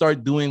just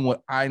start doing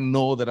what I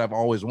know that I've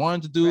always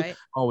wanted to do,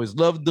 always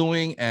loved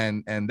doing.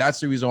 And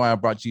that's the reason why I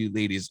brought you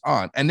ladies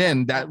on. And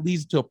then that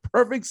leads to a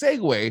perfect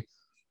segue,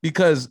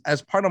 because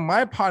as part of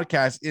my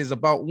podcast is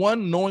about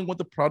one, knowing what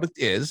the product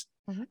is,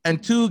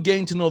 and two,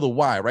 getting to know the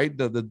why, right?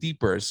 The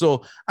deeper.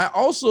 So I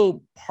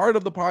also, part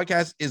of the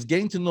podcast is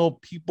getting to know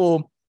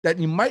people that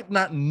you might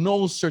not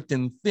know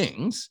certain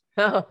things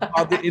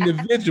about the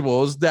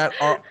individuals that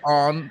are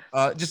on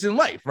just in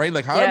life, right?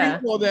 Like how do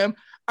you know them?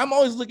 I'm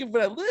always looking for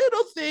that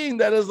little thing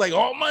that is like,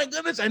 oh my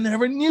goodness, I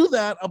never knew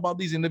that about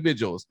these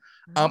individuals.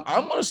 I'm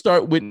going to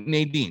start with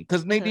Nadine,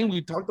 because Nadine,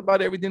 we talked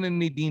about everything that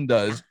Nadine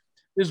does.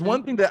 There's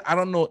one thing that I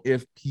don't know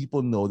if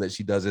people know that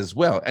she does as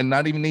well. And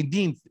not even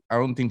Nadine, I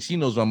don't think she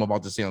knows what I'm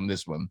about to say on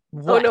this one.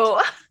 What? Oh,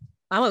 no.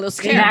 I'm a little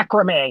scared.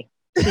 Macrame.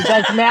 She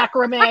does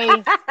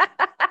macrame.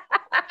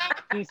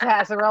 She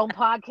has her own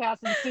podcast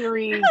and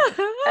series,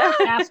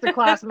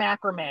 Masterclass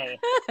Macrame.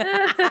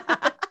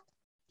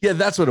 Yeah,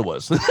 that's what it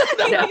was.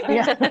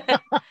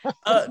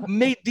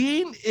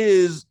 Nadine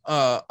is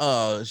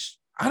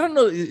I don't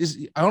know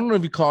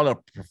if you call it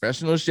a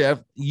professional chef.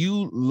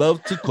 You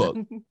love to cook.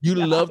 You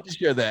love to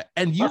share that.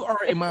 And you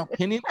are, in my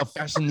opinion, a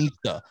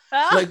fashionista.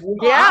 Like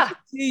when I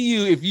see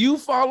you, if you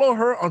follow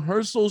her on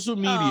her social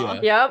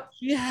media,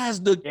 she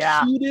has the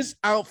cutest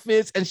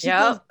outfits, and she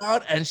goes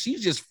out and she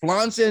just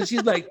flaunts it. And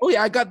she's like, oh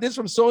yeah, I got this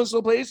from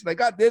so-and-so place, and I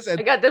got this. And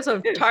I got this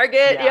from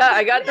Target.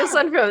 I got this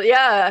one from,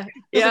 Like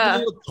a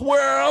little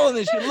twirl, and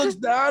then she looks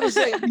down and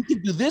says, you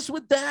can do this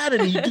with that,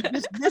 and you do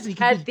this. And you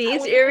can had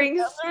these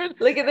earrings.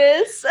 Look at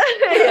this.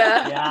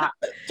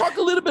 Talk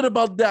a little bit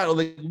about that.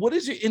 Like, what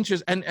is your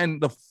interest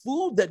and the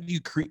food that you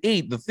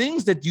create, the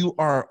things that you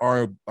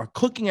are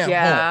cooking at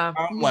home?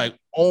 I'm like,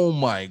 oh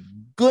my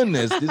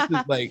goodness, this is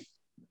like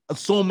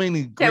so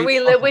many great. Can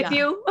we live with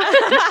you?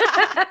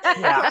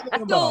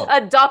 So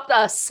adopt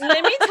us.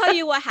 Let me tell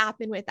you what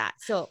happened with that.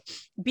 So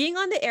being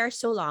on the air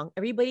so long,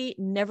 everybody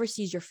never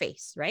sees your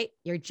face, right?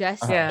 You're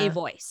just a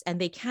voice,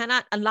 and they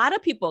cannot. A lot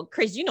of people,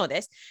 Chris, you know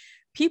this.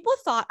 People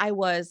thought I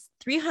was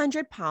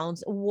 300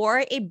 pounds, wore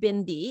a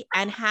bindi,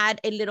 and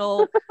had a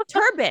little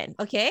turban.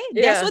 Okay.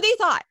 That's what they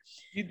thought.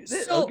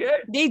 So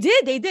they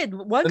did.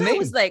 One guy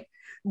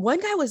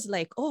was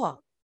like, oh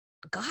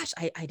gosh,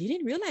 I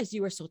didn't realize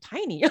you were so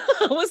tiny.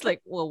 I was like,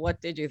 well,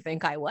 what did you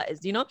think I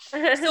was? You know?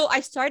 So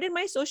I started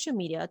my social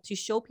media to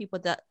show people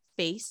the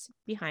face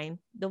behind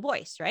the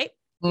voice, right?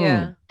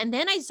 Yeah. And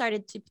then I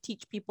started to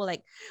teach people,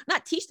 like,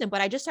 not teach them, but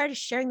I just started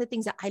sharing the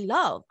things that I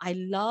love. I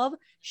love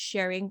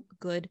sharing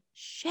good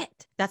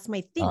shit. That's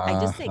my thing.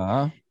 I just think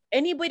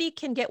anybody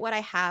can get what I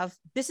have.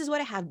 This is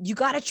what I have. You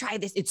got to try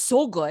this. It's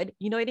so good.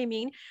 You know what I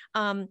mean?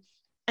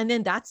 And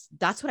then that's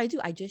what I do.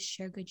 I just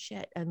share good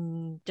shit.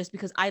 And just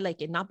because I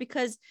like it, not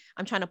because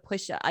I'm trying to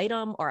push an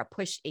item or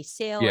push a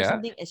sale or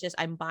something. It's just,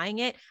 I'm buying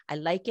it. I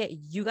like it.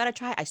 You got to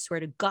try it. I swear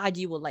to God,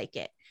 you will like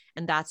it.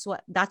 And that's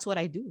what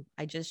I do.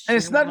 I just, and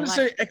it's not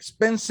necessarily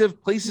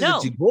expensive places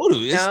that you go to.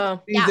 It's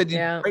things that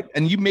you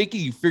and you make it,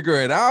 you figure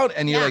it out,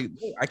 and you're like,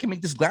 oh, I can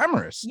make this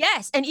glamorous.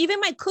 Yes. And even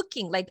my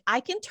cooking, like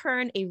I can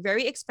turn a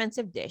very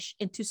expensive dish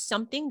into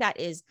something that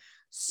is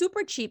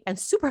super cheap and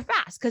super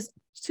fast. Because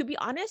to be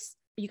honest,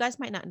 you guys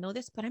might not know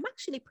this, but I'm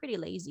actually pretty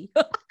lazy.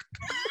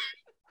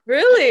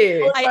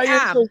 Really? I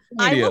am.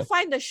 I will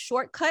find the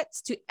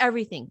shortcuts to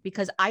everything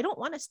because I don't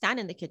want to stand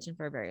in the kitchen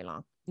for very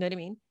long. You know what I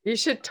mean? You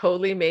should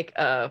totally make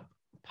a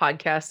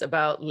podcast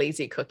about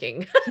lazy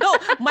cooking. No,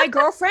 my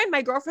girlfriend,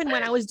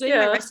 when I was doing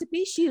my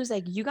recipe, she was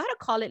like, you got to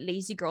call it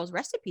Lazy Girls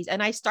Recipes.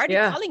 And I started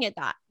calling it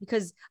that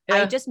because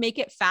I just make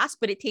it fast,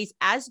 but it tastes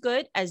as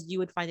good as you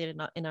would find it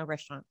in a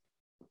restaurant.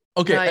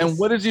 Okay. Nice. And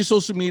what is your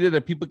social media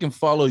that people can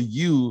follow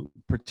you,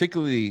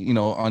 particularly,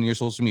 on your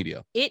social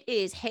media? It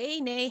is Hey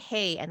Nay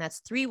Hey, and that's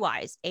 3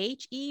 Y's.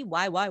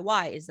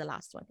 HEYYY is the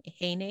last one.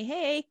 Hey Nay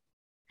Hey.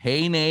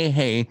 Hey Nay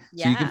Hey.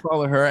 Yeah. So you can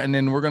follow her, and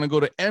then we're gonna go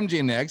to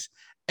MJ next.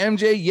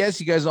 MJ, yes,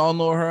 you guys all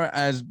know her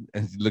as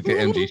look at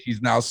MJ.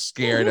 She's now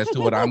scared as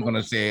to what I'm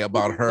gonna say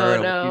about her.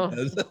 Oh,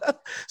 no.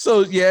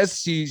 So yes,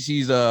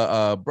 she's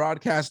a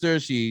broadcaster.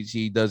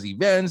 She does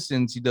events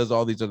and she does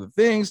all these other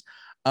things.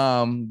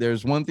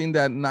 There's one thing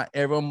that not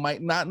everyone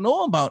might not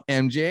know about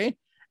MJ,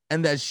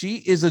 and that she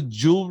is a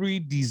jewelry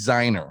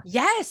designer.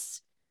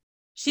 Yes,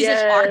 she's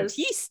an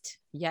artiste.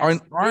 Yes,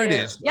 an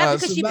artist. Yeah,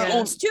 because she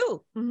paints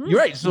too. Mm-hmm. You're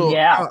right. So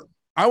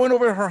I went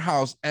over to her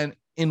house, and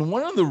in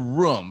one of the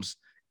rooms,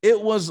 it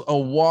was a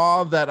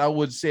wall that I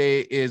would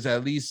say is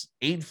at least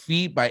 8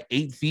 feet by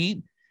 8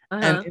 feet.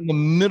 And in the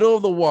middle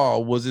of the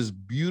wall was this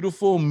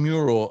beautiful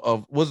mural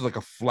of, was it like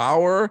a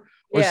flower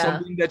or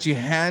something that she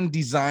hand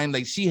designed?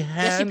 Like she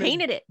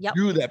painted it. Yep.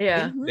 Drew that,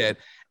 painted it.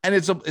 And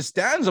it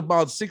stands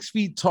about 6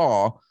 feet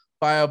tall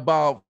by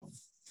about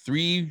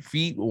 3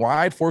 feet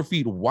wide, 4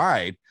 feet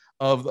wide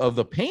of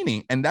the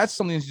painting. And that's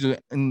something she's doing.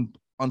 And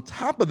on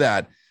top of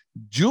that,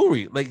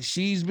 jewelry, like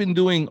she's been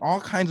doing all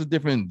kinds of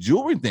different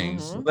jewelry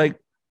things. Mm-hmm. Like,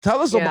 tell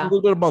us a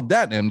little bit about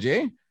that,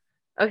 MJ.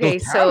 Okay,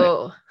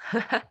 so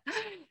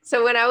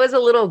so when I was a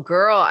little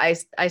girl,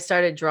 I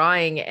started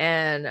drawing,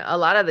 and a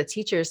lot of the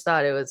teachers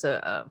thought it was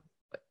the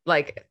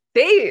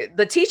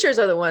teachers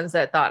are the ones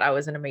that thought I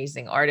was an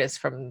amazing artist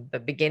from the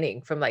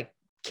beginning, from like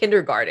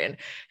kindergarten.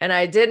 And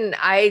I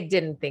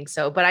didn't think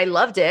so, but I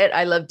loved it.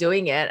 I loved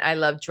doing it. I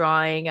love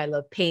drawing. I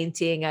love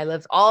painting. I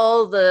love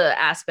all the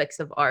aspects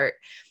of art.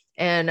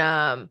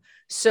 And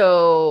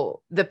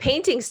so the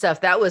painting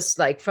stuff, that was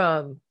like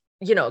from,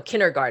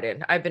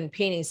 kindergarten. I've been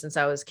painting since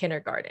I was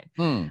kindergarten.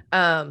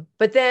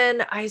 But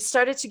then I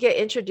started to get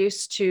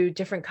introduced to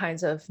different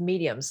kinds of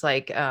mediums,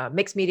 like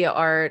mixed media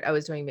art. I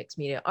was doing mixed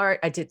media art.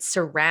 I did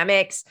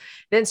ceramics.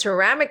 Then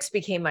ceramics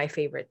became my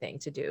favorite thing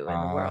to do in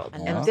the world.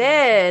 And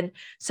then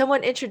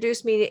someone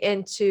introduced me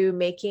into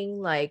making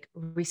like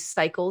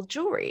recycled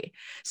jewelry.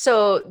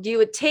 So you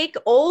would take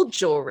old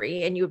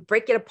jewelry and you would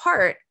break it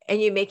apart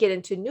and you make it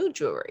into new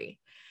jewelry.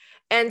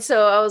 And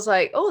so I was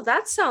like, oh,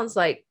 that sounds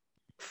like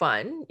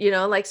fun,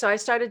 so I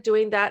started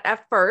doing that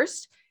at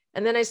first,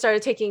 and then I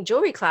started taking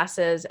jewelry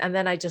classes, and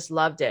then I just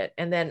loved it.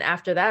 And then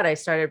after that, I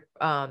started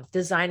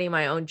designing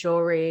my own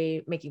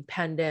jewelry, making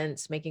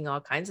pendants, making all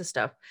kinds of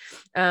stuff.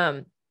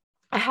 I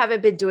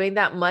haven't been doing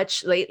that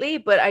much lately,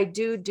 but I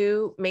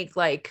do make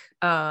like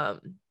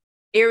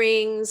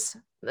earrings.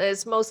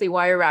 It's mostly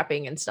wire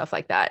wrapping and stuff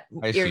like that.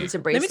 Earrings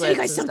and bracelets. Let me tell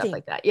you guys something. Stuff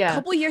like that. Yeah. A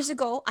couple years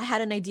ago, I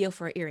had an idea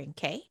for an earring,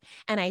 okay?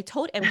 And I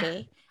told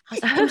MJ, I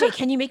was like, MJ,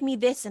 can you make me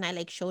this? And I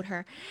like showed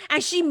her,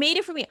 and she made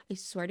it for me. I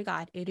swear to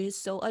God, it is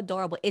so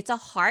adorable. It's a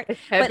heart. It's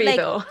heavy, but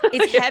though.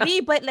 It's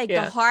heavy, but like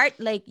the heart,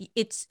 like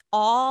it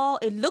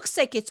looks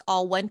like it's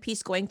all one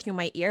piece going through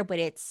my ear, but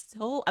I'm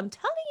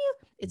telling you,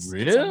 it's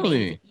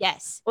really,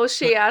 yes. Well,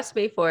 she asked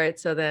me for it.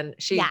 So then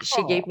she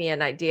gave me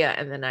an idea,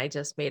 and then I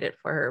just made it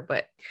for her.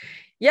 But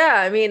yeah,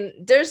 I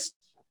mean,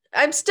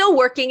 I'm still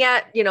working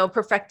at,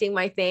 perfecting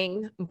my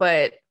thing,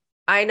 but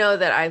I know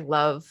that I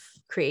love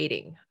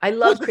creating. I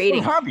love creating.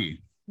 It's a fun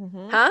hobby.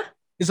 Mm-hmm. Huh?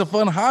 It's a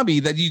fun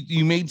hobby that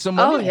you made some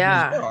money. Oh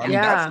yeah. Well. I mean,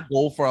 that's the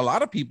goal for a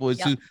lot of people is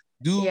to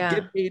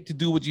get paid to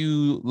do what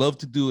you love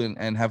to do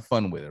and have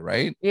fun with it,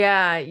 right?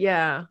 Yeah.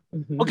 Yeah.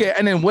 Mm-hmm. Okay.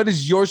 And then what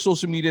is your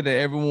social media that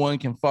everyone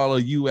can follow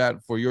you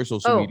at for your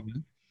social media?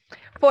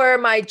 For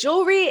my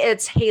jewelry,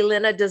 it's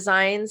Helena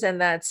Designs, and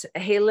that's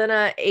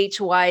Helena,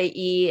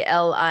 HYELINA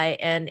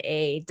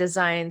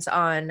Designs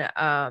on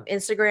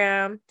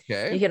Instagram.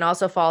 Okay. You can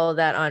also follow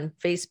that on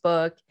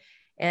Facebook,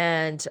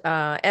 and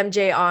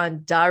MJ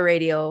on Da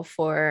Radio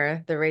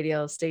for the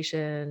radio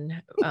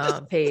station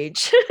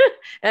page.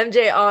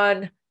 MJ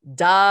on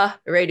Da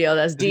Radio.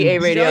 That's DA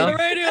Radio.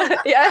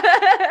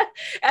 Yeah.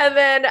 And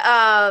then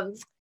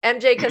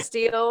MJ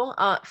Castillo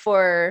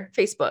for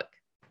Facebook.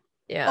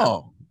 Yeah.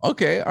 Oh.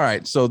 Okay. All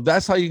right. So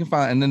that's how you can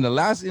find. And then the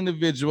last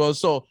individual.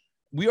 So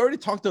we already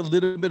talked a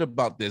little bit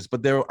about this, but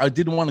I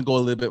didn't want to go a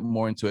little bit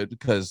more into it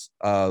because,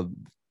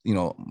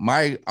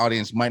 my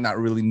audience might not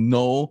really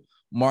know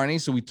Marnie.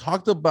 So we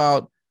talked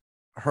about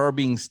her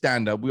being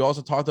stand-up. We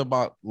also talked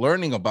about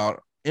learning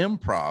about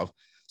improv.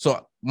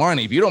 So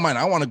Marnie, if you don't mind,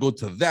 I want to go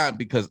to that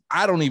because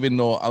I don't even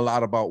know a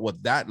lot about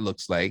what that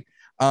looks like.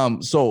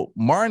 So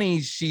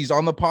Marnie, she's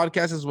on the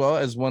podcast as well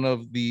as one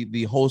of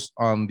the hosts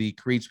on the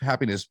Creates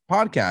Happyness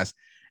Podcast.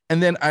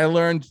 And then I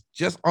learned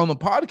just on the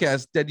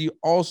podcast that you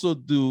also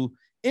do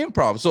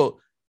improv. So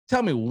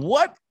tell me,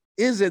 what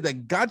is it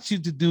that got you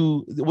to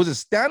do? Was it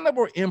stand-up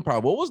or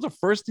improv? What was the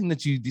first thing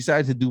that you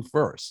decided to do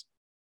first?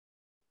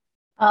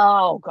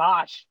 Oh,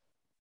 gosh.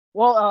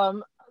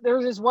 Well, there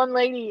was this one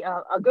lady,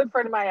 a good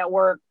friend of mine at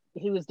work.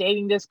 he was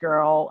dating this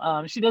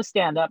girl. She does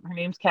stand up. Her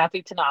name's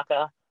Kathy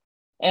Tanaka.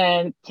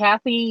 And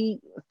Kathy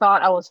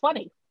thought I was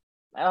funny.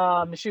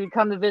 She would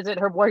come to visit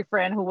her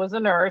boyfriend, who was a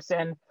nurse,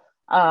 and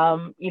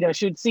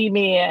she would see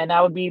me and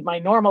I would be my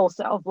normal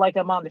self like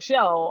I'm on the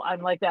show.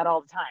 I'm like that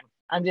all the time.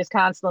 I'm just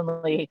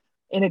constantly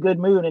in a good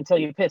mood until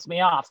you piss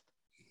me off.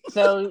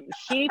 So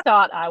she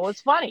thought I was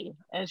funny.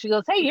 And she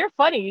goes, hey, you're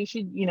funny. You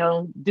should,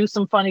 do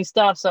some funny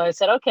stuff. So I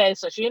said, okay.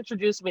 So she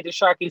introduced me to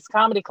Sharky's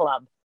Comedy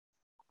Club.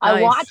 Nice.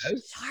 I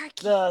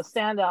watched the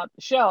stand-up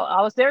show.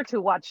 I was there to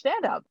watch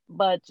stand-up.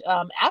 But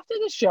after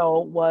the show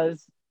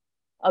was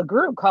a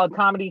group called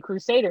Comedy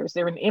Crusaders.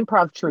 They're an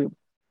improv troupe.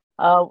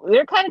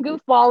 They're kind of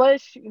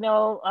goofballish.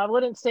 I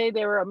wouldn't say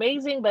they were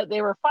amazing, but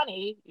they were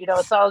funny.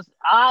 So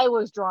I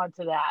was drawn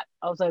to that.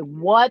 I was like,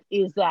 what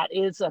is that?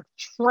 It's a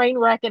train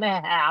wreck and a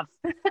half,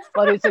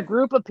 but it's a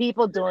group of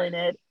people doing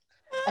it.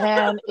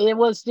 And it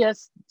was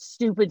just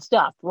stupid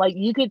stuff. Like,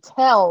 you could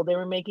tell they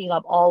were making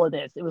up all of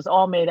this. It was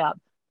all made up.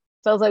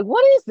 So I was like,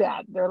 what is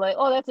that? They're like,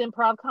 oh, that's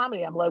improv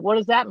comedy. I'm like, what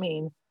does that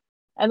mean?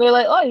 And they're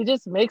like, oh, you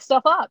just make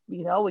stuff up.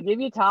 We give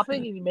you a topic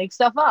and you make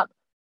stuff up.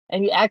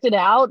 And you act it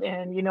out,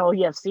 and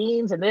you have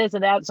scenes and this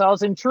and that. So I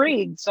was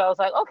intrigued. So I was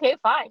like, okay,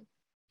 fine.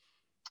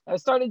 I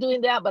started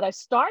doing that, but I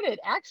started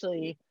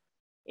actually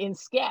in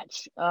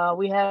sketch.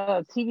 We had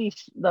a TV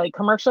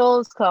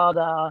commercials called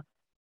what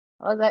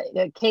was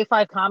that?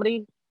 K5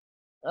 Comedy,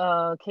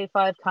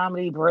 K5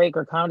 Comedy Break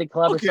or Comedy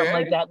Club or something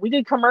like that. We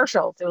did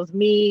commercials. It was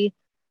me,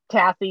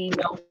 Kathy,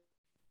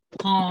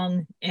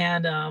 Pong,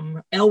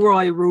 and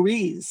Elroy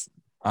Ruiz,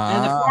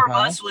 and the four of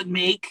us would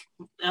make.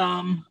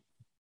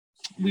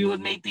 We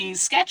would make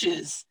these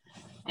sketches,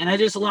 and I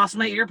just lost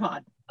my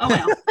earpod. Oh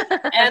well.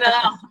 And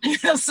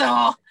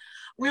so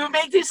we would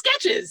make these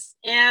sketches,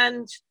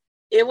 and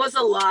it was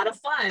a lot of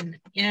fun.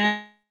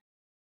 And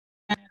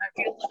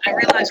I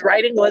realized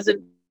writing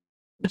wasn't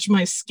much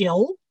my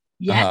skill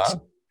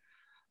yet,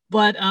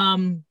 but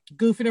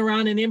goofing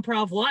around in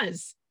improv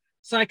was.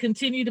 So I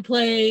continued to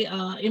play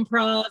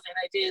improv, and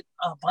I did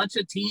a bunch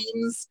of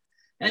teams.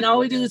 And all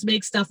we do is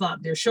make stuff up.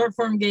 There's short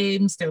form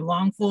games, there's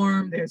long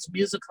form, there's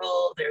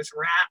musical, there's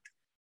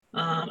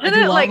rap. Isn't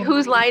it like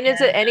whose line is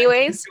it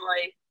anyways?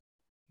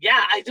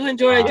 I do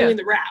enjoy doing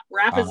the rap.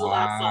 Rap is a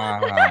lot of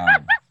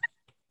fun.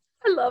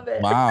 I love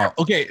it. Wow.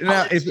 Okay.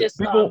 Now,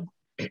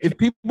 if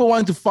people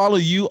want to follow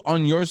you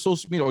on your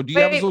social media, or do you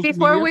have a social media?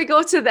 Before we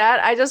go to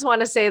that, I just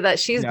want to say that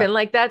she's been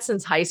like that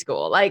since high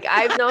school. Like,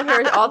 I've known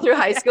her all through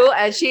high school,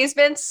 and she's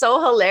been so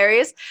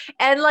hilarious.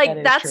 And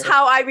like, that's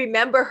how I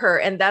remember her.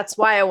 And that's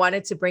why I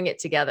wanted to bring it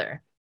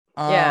together.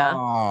 And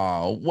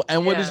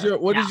what is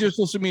your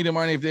social media,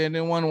 Marnie? If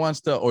anyone wants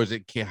to, or is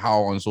it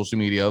How on social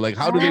media? Like,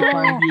 how do they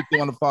find you if they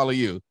want to follow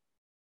you?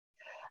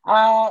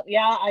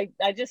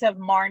 I just have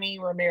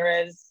Marnie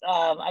Ramirez.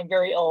 I'm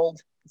very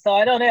old, so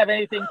I don't have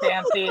anything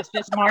fancy. It's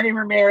just Marnie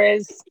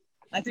Ramirez.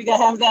 I think I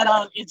have that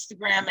on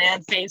Instagram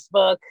and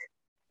Facebook.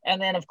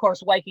 And then, of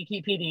course,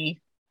 Waikiki PD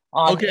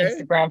on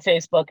Instagram,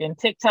 Facebook, and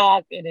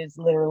TikTok. It is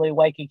literally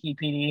Waikiki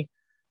PD.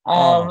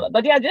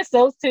 But yeah, just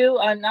those two.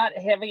 I'm not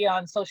heavy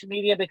on social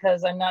media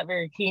because I'm not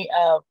very keen,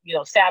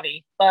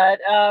 savvy. But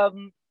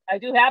I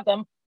do have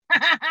them.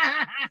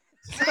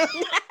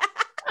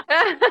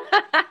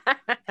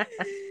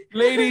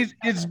 Ladies,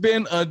 it's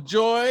been a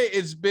joy.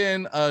 It's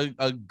been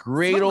a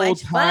great old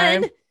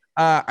time.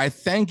 I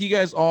thank you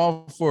guys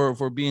all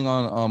for being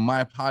on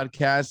my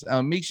podcast.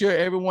 Make sure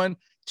everyone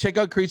check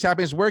out Creates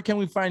Happyness. Where can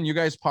we find you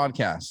guys'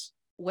 podcasts?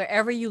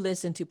 Wherever you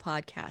listen to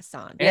podcasts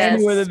on.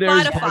 Anywhere there's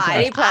Spotify,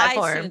 any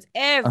platform,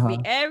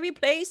 every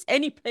place,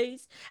 any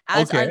place.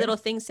 As our little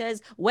thing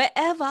says,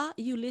 wherever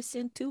you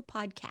listen to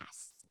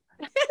podcasts.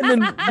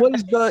 And then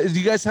do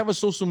you guys have a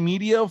social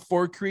media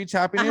for Creates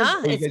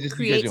Happyness? It's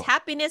Creates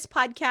Happyness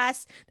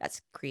Podcast.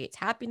 That's Creates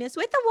Happyness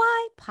with a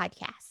Y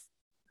podcast.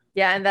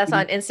 Yeah, and that's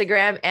on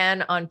Instagram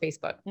and on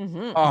Facebook.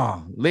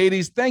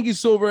 Ladies, thank you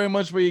so very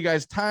much for you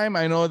guys' time.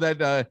 I know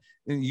that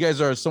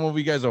some of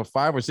you guys are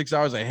 5 or 6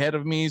 hours ahead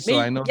of me. So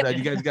I know that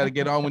you guys got to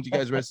get on with you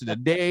guys the rest of the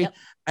day.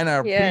 And I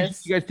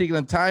appreciate you guys taking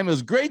the time. It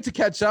was great to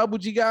catch up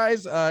with you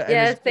guys.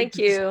 Thank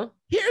you.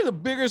 Hear the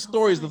bigger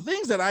stories, the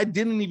things that I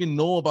didn't even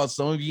know about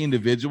some of you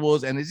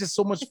individuals. And it's just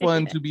so much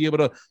fun to be able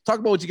to talk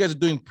about what you guys are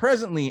doing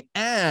presently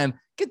and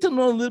get to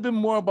know a little bit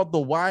more about the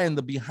why and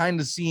the behind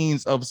the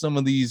scenes of some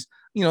of these,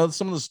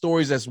 some of the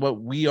stories as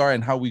what we are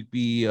and how we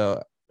be,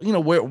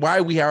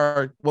 why we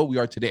are what we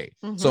are today.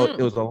 So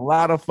it was a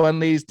lot of fun,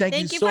 ladies. Thank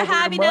you so for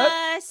having much.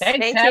 us.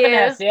 Thanks for having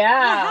us.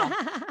 Yeah.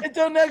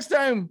 Until next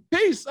time.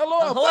 Peace.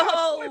 Aloha.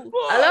 Aloha.